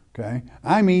 Okay?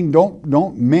 I mean don't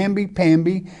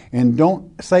mamby-pamby and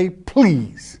don't say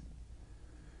please.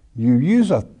 You use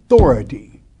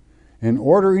authority and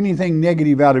order anything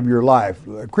negative out of your life.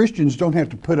 Christians don't have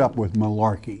to put up with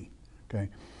malarkey. Okay?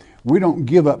 We don't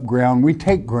give up ground, we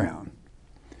take ground.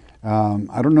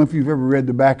 I don't know if you've ever read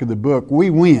the back of the book. We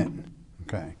win.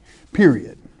 Okay.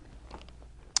 Period.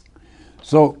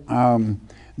 So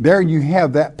there you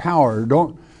have that power.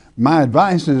 My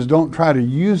advice is don't try to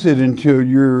use it until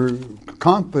you're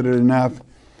confident enough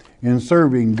in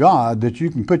serving God that you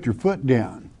can put your foot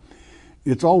down.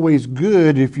 It's always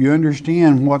good if you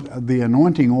understand what the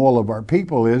anointing oil of our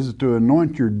people is, to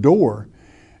anoint your door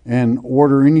and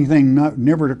order anything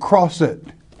never to cross it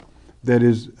that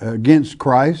is against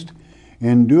Christ,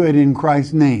 and do it in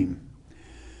Christ's name.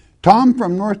 Tom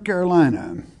from North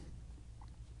Carolina.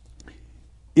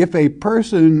 If a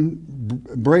person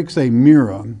breaks a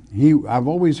mirror, I've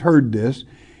always heard this,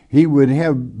 he would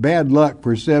have bad luck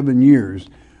for 7 years.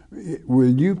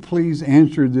 Will you please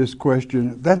answer this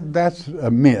question? That's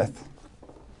a myth.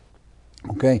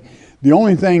 Okay? The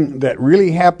only thing that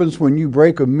really happens when you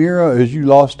break a mirror is you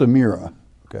lost a mirror.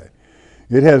 Okay?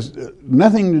 It has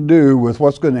nothing to do with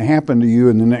what's going to happen to you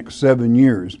in the next 7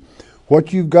 years.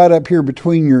 What you've got up here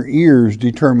between your ears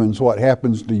determines what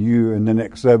happens to you in the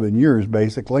next 7 years,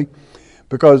 basically.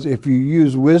 Because if you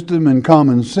use wisdom and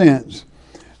common sense,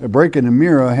 breaking a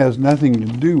mirror has nothing to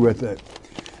do with it.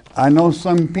 I know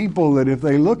some people that if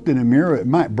they looked in a mirror, it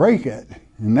might break it,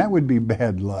 and that would be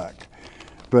bad luck.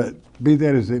 But be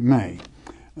that as it may.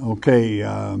 Okay,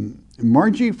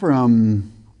 Margie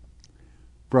from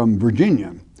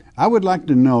Virginia. I would like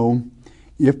to know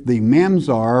if the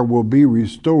Mamzar will be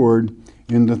restored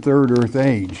in the third earth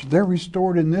age. They're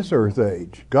restored in this earth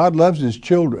age. God loves His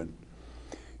children.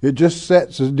 It just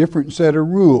sets a different set of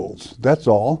rules. That's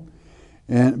all.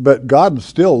 But God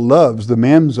still loves the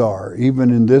Mamzar, even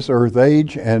in this earth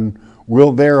age, and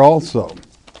will there also.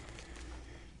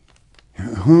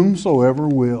 Whomsoever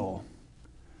will.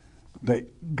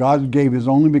 God gave His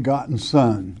only begotten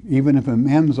Son. Even if a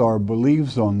Mamzar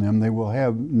believes on them, they will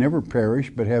never perish,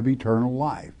 but have eternal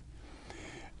life.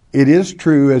 It is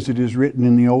true, as it is written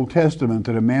in the Old Testament,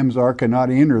 that a Mamzar cannot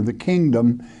enter the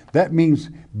kingdom. That means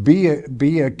be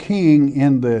a king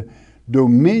in the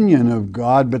dominion of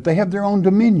God, but they have their own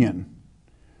dominion.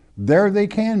 There they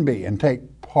can be and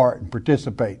take part and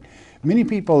participate. Many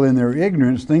people in their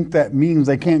ignorance think that means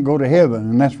they can't go to heaven,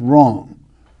 and that's wrong.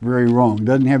 Very wrong. It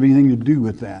doesn't have anything to do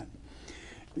with that.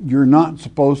 You're not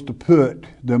supposed to put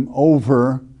them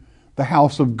over the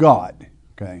house of God.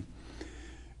 Okay.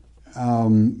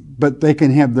 But they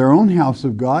can have their own house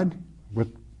of God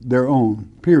with their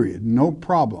own, period. No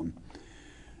problem.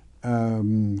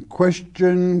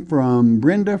 Question from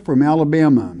Brenda from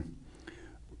Alabama.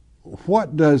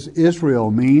 what does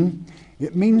Israel mean?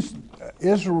 It means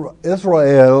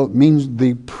Israel means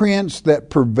the prince that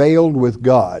prevailed with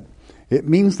God. It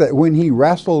means that when he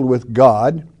wrestled with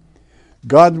God,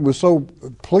 God was so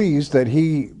pleased that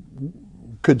he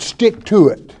could stick to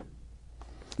it.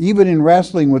 Even in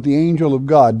wrestling with the angel of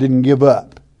God, didn't give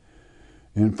up.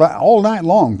 And all night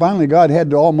long, finally God had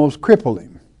to almost cripple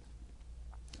him.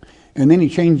 And then he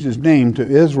changed his name to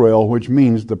Israel, which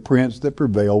means the prince that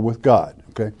prevailed with God.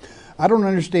 Okay, I don't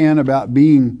understand about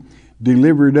being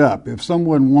delivered up. If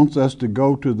someone wants us to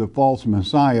go to the false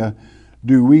Messiah,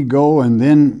 do we go and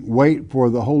then wait for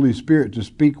the Holy Spirit to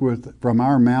speak from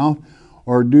our mouth?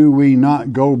 Or do we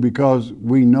not go because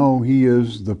we know he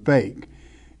is the fake?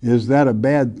 Is that a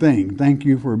bad thing? Thank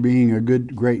you for being a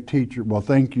great teacher. Well,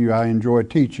 thank you. I enjoy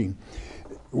teaching.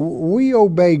 We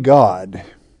obey God,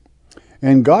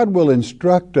 and God will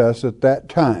instruct us at that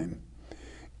time.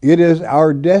 It is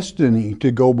our destiny to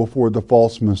go before the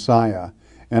false Messiah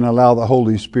and allow the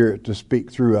Holy Spirit to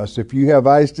speak through us. If you have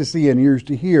eyes to see and ears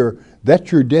to hear,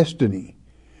 that's your destiny.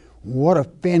 What a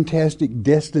fantastic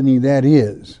destiny that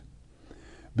is.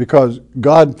 Because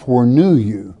God foreknew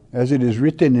you, as it is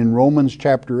written in Romans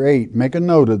chapter 8. Make a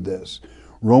note of this.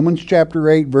 Romans chapter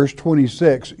 8, verse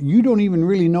 26. You don't even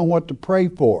really know what to pray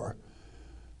for.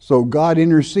 So God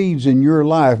intercedes in your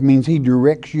life, means he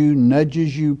directs you,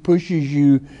 nudges you, pushes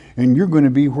you, and you're going to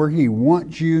be where he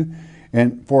wants you,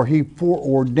 and for he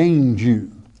foreordained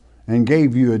you and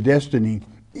gave you a destiny,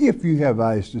 if you have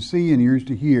eyes to see and ears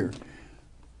to hear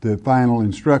the final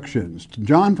instructions.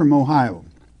 John from Ohio.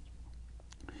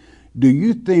 Do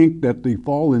you think that the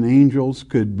fallen angels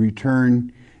could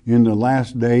return in the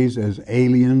last days as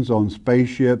aliens on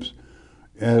spaceships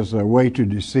as a way to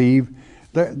deceive?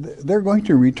 They're going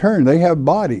to return. They have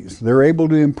bodies. They're able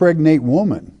to impregnate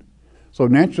woman. So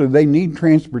naturally they need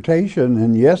transportation,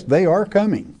 and yes, they are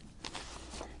coming.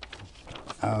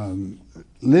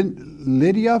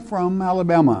 Lydia from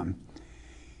Alabama.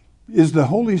 Is the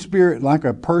Holy Spirit like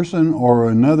a person or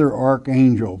another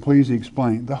archangel? Please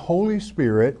explain. The Holy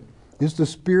Spirit is the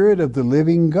Spirit of the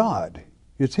living God.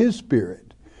 It's his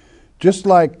Spirit. Just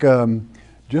like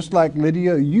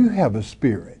Lydia, you have a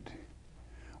spirit.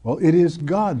 Well, it is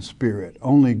God's Spirit.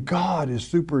 Only God is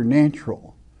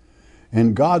supernatural.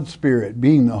 And God's Spirit,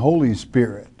 being the Holy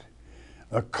Spirit,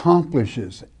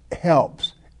 accomplishes,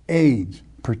 helps, aids,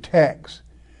 protects,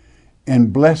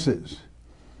 and blesses.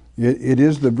 It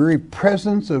is the very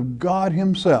presence of God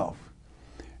himself.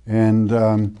 And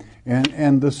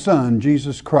the Son,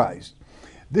 Jesus Christ.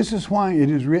 This is why it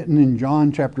is written in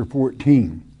John chapter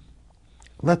 14,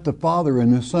 let the Father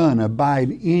and the Son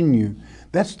abide in you.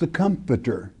 That's the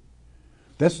Comforter.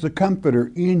 That's the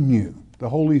Comforter in you, the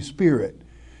Holy Spirit,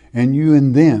 and you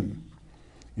in them.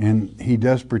 And he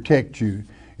does protect you.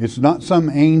 It's not some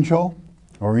angel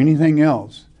or anything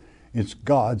else. It's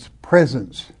God's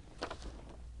presence.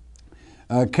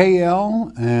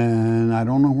 KL, and I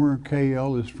don't know where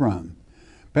KL is from.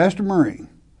 Pastor Murray,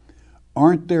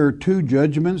 aren't there two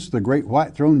judgments, the great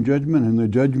white throne judgment and the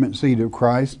judgment seat of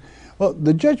Christ? Well,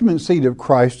 the judgment seat of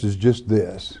Christ is just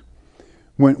this.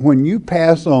 When you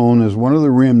pass on as one of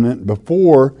the remnant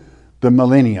before the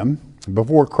millennium,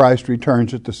 before Christ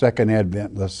returns at the second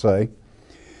advent, let's say,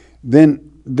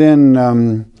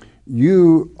 then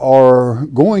you are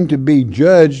going to be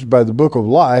judged by the book of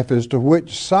life as to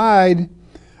which side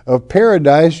of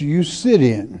paradise you sit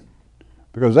in.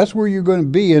 Because that's where you're going to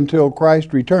be until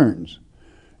Christ returns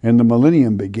and the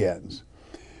millennium begins.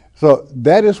 So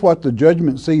that is what the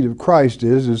judgment seat of Christ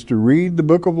is to read the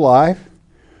book of life,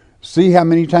 see how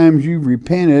many times you've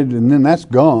repented, and then that's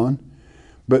gone.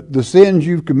 But the sins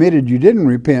you've committed you didn't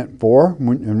repent for,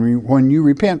 when you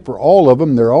repent for all of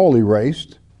them, they're all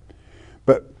erased.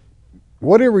 But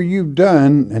whatever you've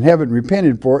done and haven't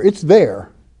repented for, it's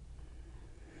there.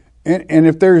 And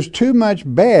if there's too much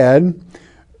bad,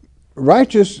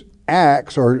 righteous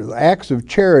acts or acts of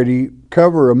charity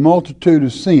cover a multitude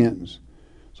of sins.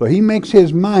 So he makes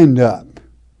his mind up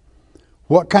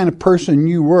what kind of person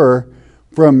you were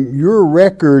from your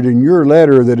record and your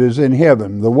letter that is in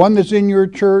heaven. The one that's in your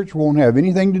church won't have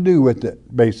anything to do with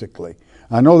it, basically.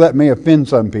 I know that may offend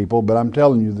some people, but I'm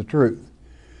telling you the truth.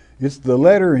 It's the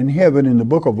letter in heaven in the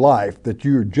book of life that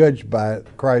you're judged by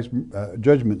Christ's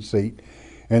judgment seat.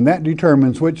 And that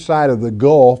determines which side of the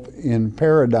gulf in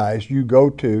paradise you go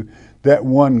to, that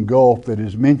one gulf that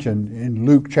is mentioned in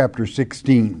Luke chapter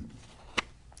 16.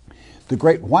 The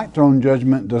great white throne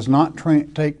judgment does not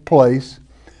take place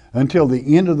until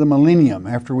the end of the millennium,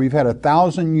 after we've had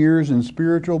 1,000 years in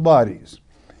spiritual bodies,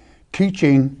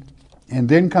 teaching, and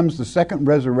then comes the second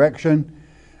resurrection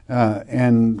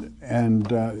and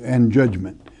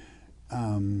judgment.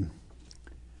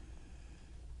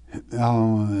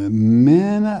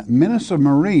 Mensa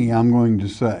Marie, I'm going to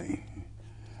say,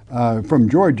 from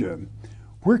Georgia.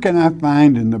 Where can I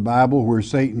find in the Bible where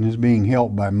Satan is being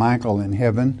helped by Michael in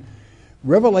heaven?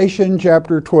 Revelation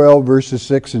chapter 12, verses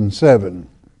 6 and 7.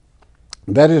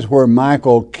 That is where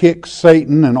Michael kicks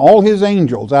Satan and all his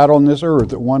angels out on this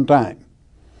earth at one time.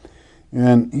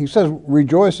 And he says,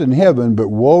 rejoice in heaven, but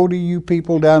woe to you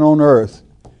people down on earth,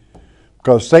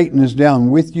 because Satan is down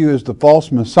with you as the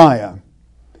false Messiah.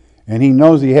 And he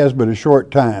knows he has but a short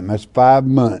time. That's 5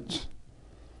 months.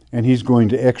 And he's going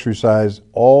to exercise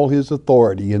all his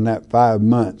authority in that 5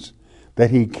 months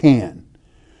that he can.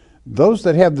 Those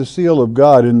that have the seal of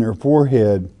God in their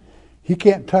forehead, he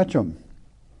can't touch them.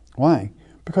 Why?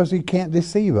 Because he can't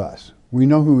deceive us. We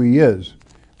know who he is.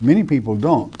 Many people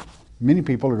don't. Many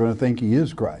people are going to think he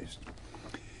is Christ.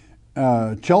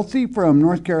 Chelsea from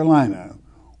North Carolina.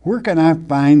 Where can I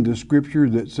find the scripture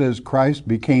that says Christ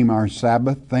became our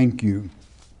Sabbath? Thank you.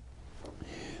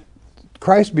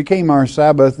 Christ became our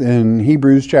Sabbath in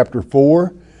Hebrews chapter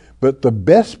 4, but the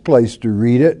best place to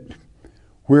read it,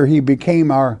 where he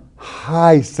became our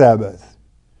high Sabbath,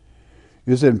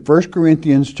 is in 1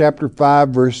 Corinthians chapter 5,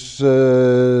 verse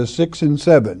 6 and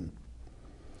 7,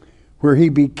 where he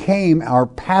became our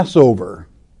Passover,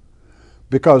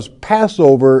 because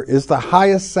Passover is the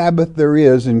highest Sabbath there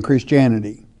is in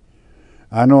Christianity.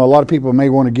 I know a lot of people may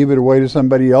want to give it away to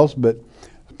somebody else, but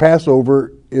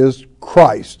Passover is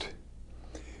Christ.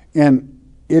 And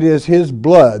it is his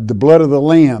blood, the blood of the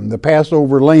Lamb, the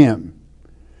Passover Lamb,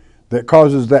 that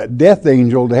causes that death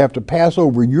angel to have to pass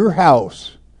over your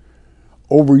house,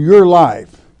 over your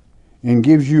life, and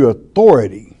gives you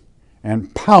authority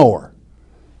and power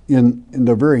in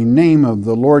the very name of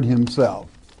the Lord himself.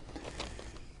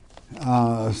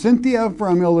 Cynthia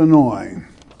from Illinois.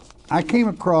 I came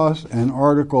across an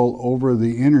article over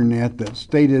the internet that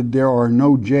stated there are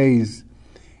no J's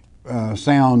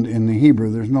sound in the Hebrew.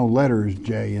 There's no letters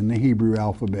J in the Hebrew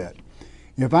alphabet.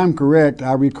 If I'm correct,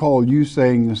 I recall you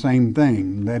saying the same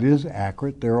thing. That is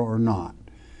accurate, there are not.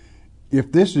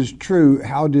 If this is true,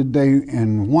 how did they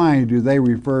and why do they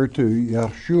refer to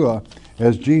Yeshua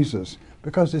as Jesus?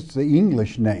 Because it's the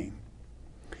English name.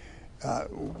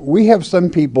 We have some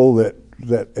people that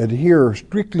adhere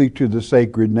strictly to the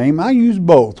sacred name. I use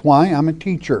both. Why? I'm a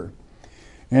teacher.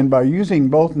 And by using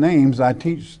both names, I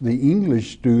teach the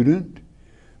English student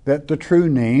that the true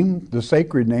name, the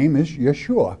sacred name, is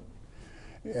Yeshua.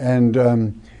 And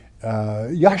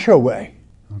Yahshua.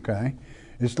 Okay?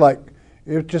 It's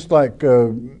just like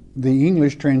the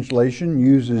English translation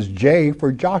uses J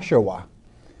for Joshua,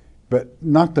 but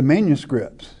not the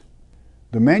manuscripts.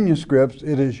 The manuscripts,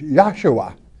 it is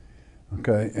Yahshua.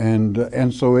 Okay,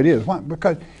 and so it is. Why?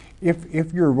 Because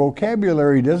if your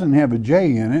vocabulary doesn't have a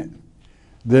J in it,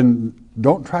 then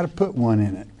don't try to put one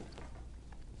in it.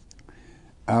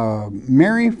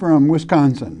 Mary from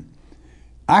Wisconsin.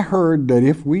 I heard that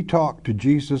if we talk to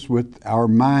Jesus with our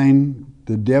mind,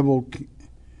 the devil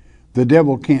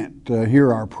can't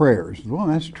hear our prayers. Well,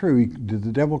 that's true. The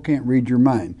devil can't read your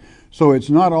mind. So it's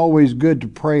not always good to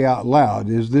pray out loud.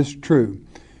 Is this true?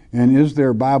 And is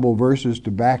there Bible verses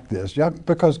to back this? Yeah,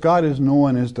 because God is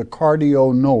known as the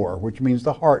cardio knower, which means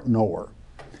the heart knower.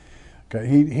 Okay,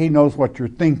 he knows what you're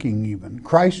thinking even.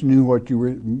 Christ knew what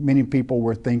many people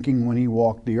were thinking when he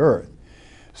walked the earth.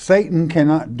 Satan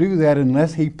cannot do that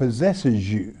unless he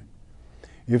possesses you.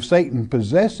 If Satan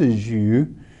possesses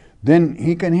you, then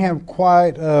he can have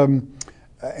quite an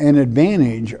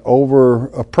advantage over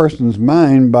a person's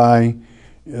mind by,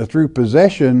 through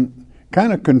possession,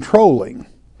 kind of controlling.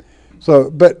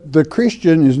 So, but the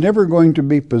Christian is never going to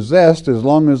be possessed as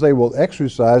long as they will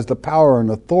exercise the power and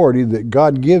authority that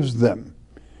God gives them.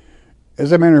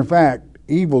 As a matter of fact,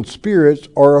 evil spirits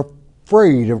are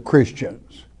afraid of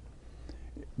Christians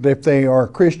if they are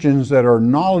Christians that are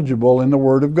knowledgeable in the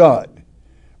Word of God,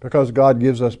 because God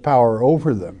gives us power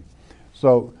over them.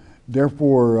 So,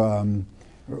 therefore,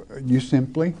 you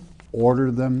simply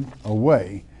order them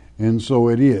away, and so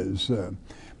it is.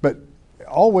 But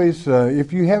always,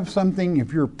 if you have something,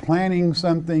 if you're planning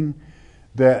something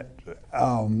that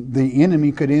the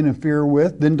enemy could interfere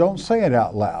with, then don't say it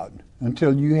out loud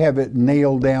until you have it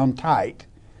nailed down tight.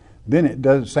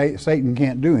 Then Satan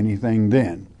can't do anything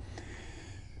then.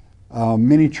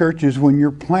 Many churches, when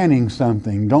you're planning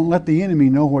something, don't let the enemy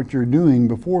know what you're doing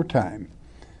before time.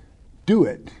 Do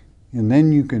it, and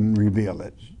then you can reveal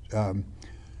it.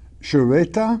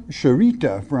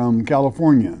 Sharita from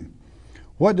California.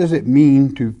 What does it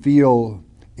mean to feel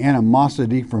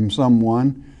animosity from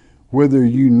someone, whether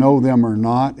you know them or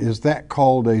not? Is that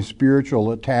called a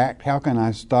spiritual attack? How can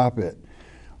I stop it?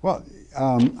 Well,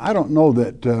 I don't know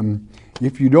that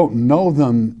if you don't know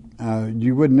them,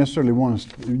 you wouldn't necessarily want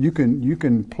to. You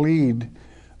can plead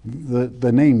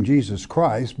the name Jesus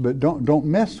Christ, but don't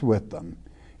mess with them.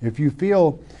 If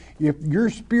your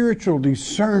spiritual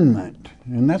discernment,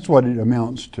 and that's what it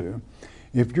amounts to,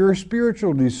 if your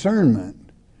spiritual discernment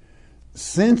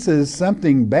senses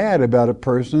something bad about a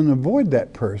person, avoid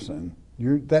that person.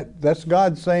 That's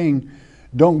God saying,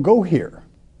 don't go here.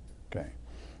 Okay,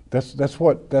 that's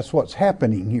what's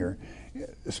happening here.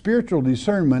 Spiritual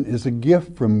discernment is a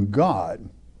gift from God.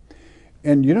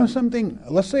 And you know something?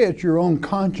 Let's say it's your own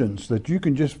conscience that you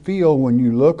can just feel when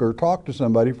you look or talk to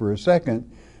somebody for a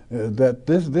second that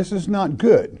this is not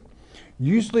good.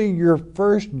 Usually your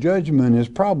first judgment is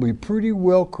probably pretty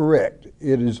well correct.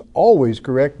 It is always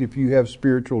correct if you have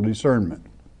spiritual discernment.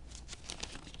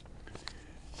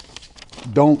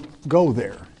 Don't go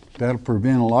there. That'll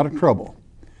prevent a lot of trouble.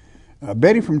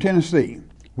 Betty from Tennessee,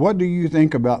 what do you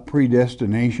think about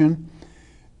predestination?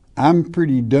 I'm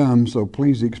pretty dumb, so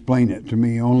please explain it to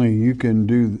me. Only you can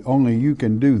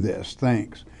do this.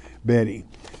 Thanks, Betty.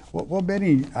 Well,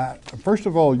 Betty, first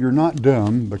of all, you're not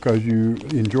dumb because you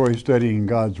enjoy studying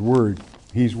God's Word.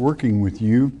 He's working with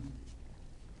you.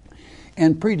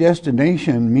 And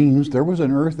predestination means there was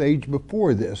an earth age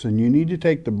before this, and you need to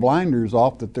take the blinders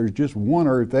off that there's just one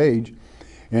earth age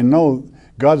and know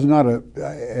God's not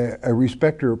a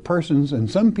respecter of persons.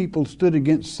 And some people stood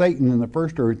against Satan in the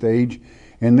first earth age,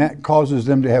 and that causes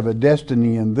them to have a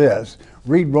destiny in this.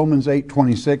 Read Romans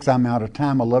 8:26. I'm out of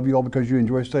time. I love you all because you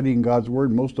enjoy studying God's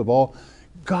Word. Most of all,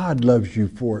 God loves you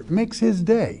for it. Makes His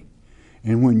day.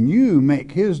 And when you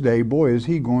make His day, boy, is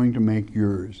He going to make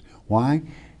yours. Why?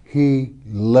 He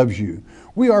loves you.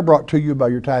 We are brought to you by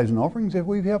your tithes and offerings. If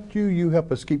we've helped you, you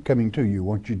help us keep coming to you.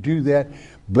 Once you do that,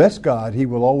 bless God. He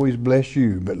will always bless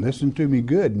you. But listen to me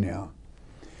good now.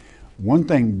 One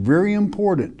thing very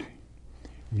important.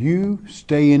 You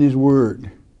stay in His Word.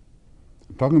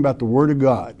 I'm talking about the Word of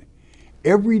God.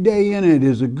 Every day in it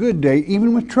is a good day,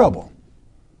 even with trouble.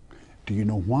 Do you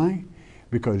know why?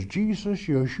 Because Jesus,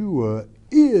 Yeshua,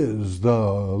 is the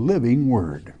living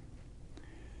Word.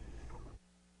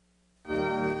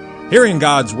 Hearing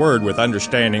God's Word with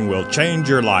understanding will change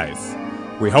your life.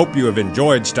 We hope you have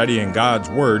enjoyed studying God's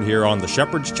Word here on the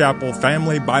Shepherd's Chapel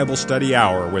Family Bible Study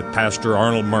Hour with Pastor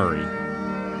Arnold Murray.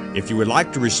 If you would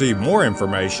like to receive more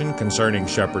information concerning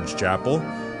Shepherd's Chapel,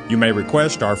 you may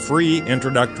request our free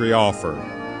introductory offer.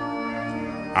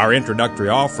 Our introductory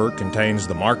offer contains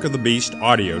the Mark of the Beast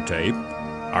audio tape,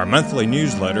 our monthly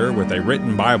newsletter with a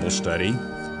written Bible study,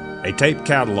 a tape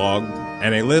catalog,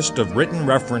 and a list of written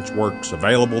reference works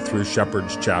available through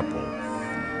Shepherd's Chapel.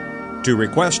 To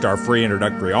request our free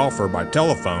introductory offer by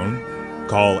telephone,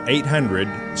 call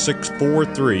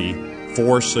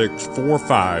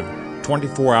 800-643-4645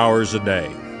 24 hours a day.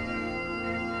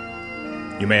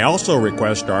 You may also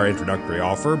request our introductory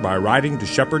offer by writing to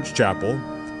Shepherd's Chapel,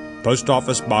 Post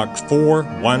Office Box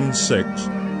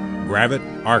 416, Gravette,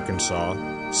 Arkansas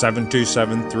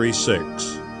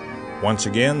 72736. Once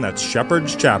again, that's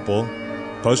Shepherd's Chapel,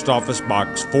 Post Office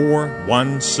Box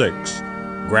 416,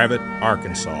 Gravette,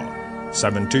 Arkansas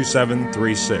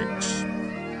 72736.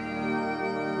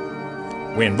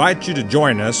 We invite you to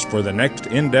join us for the next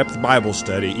in-depth Bible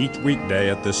study each weekday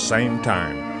at this same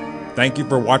time. Thank you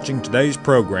for watching today's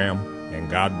program, and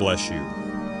God bless you.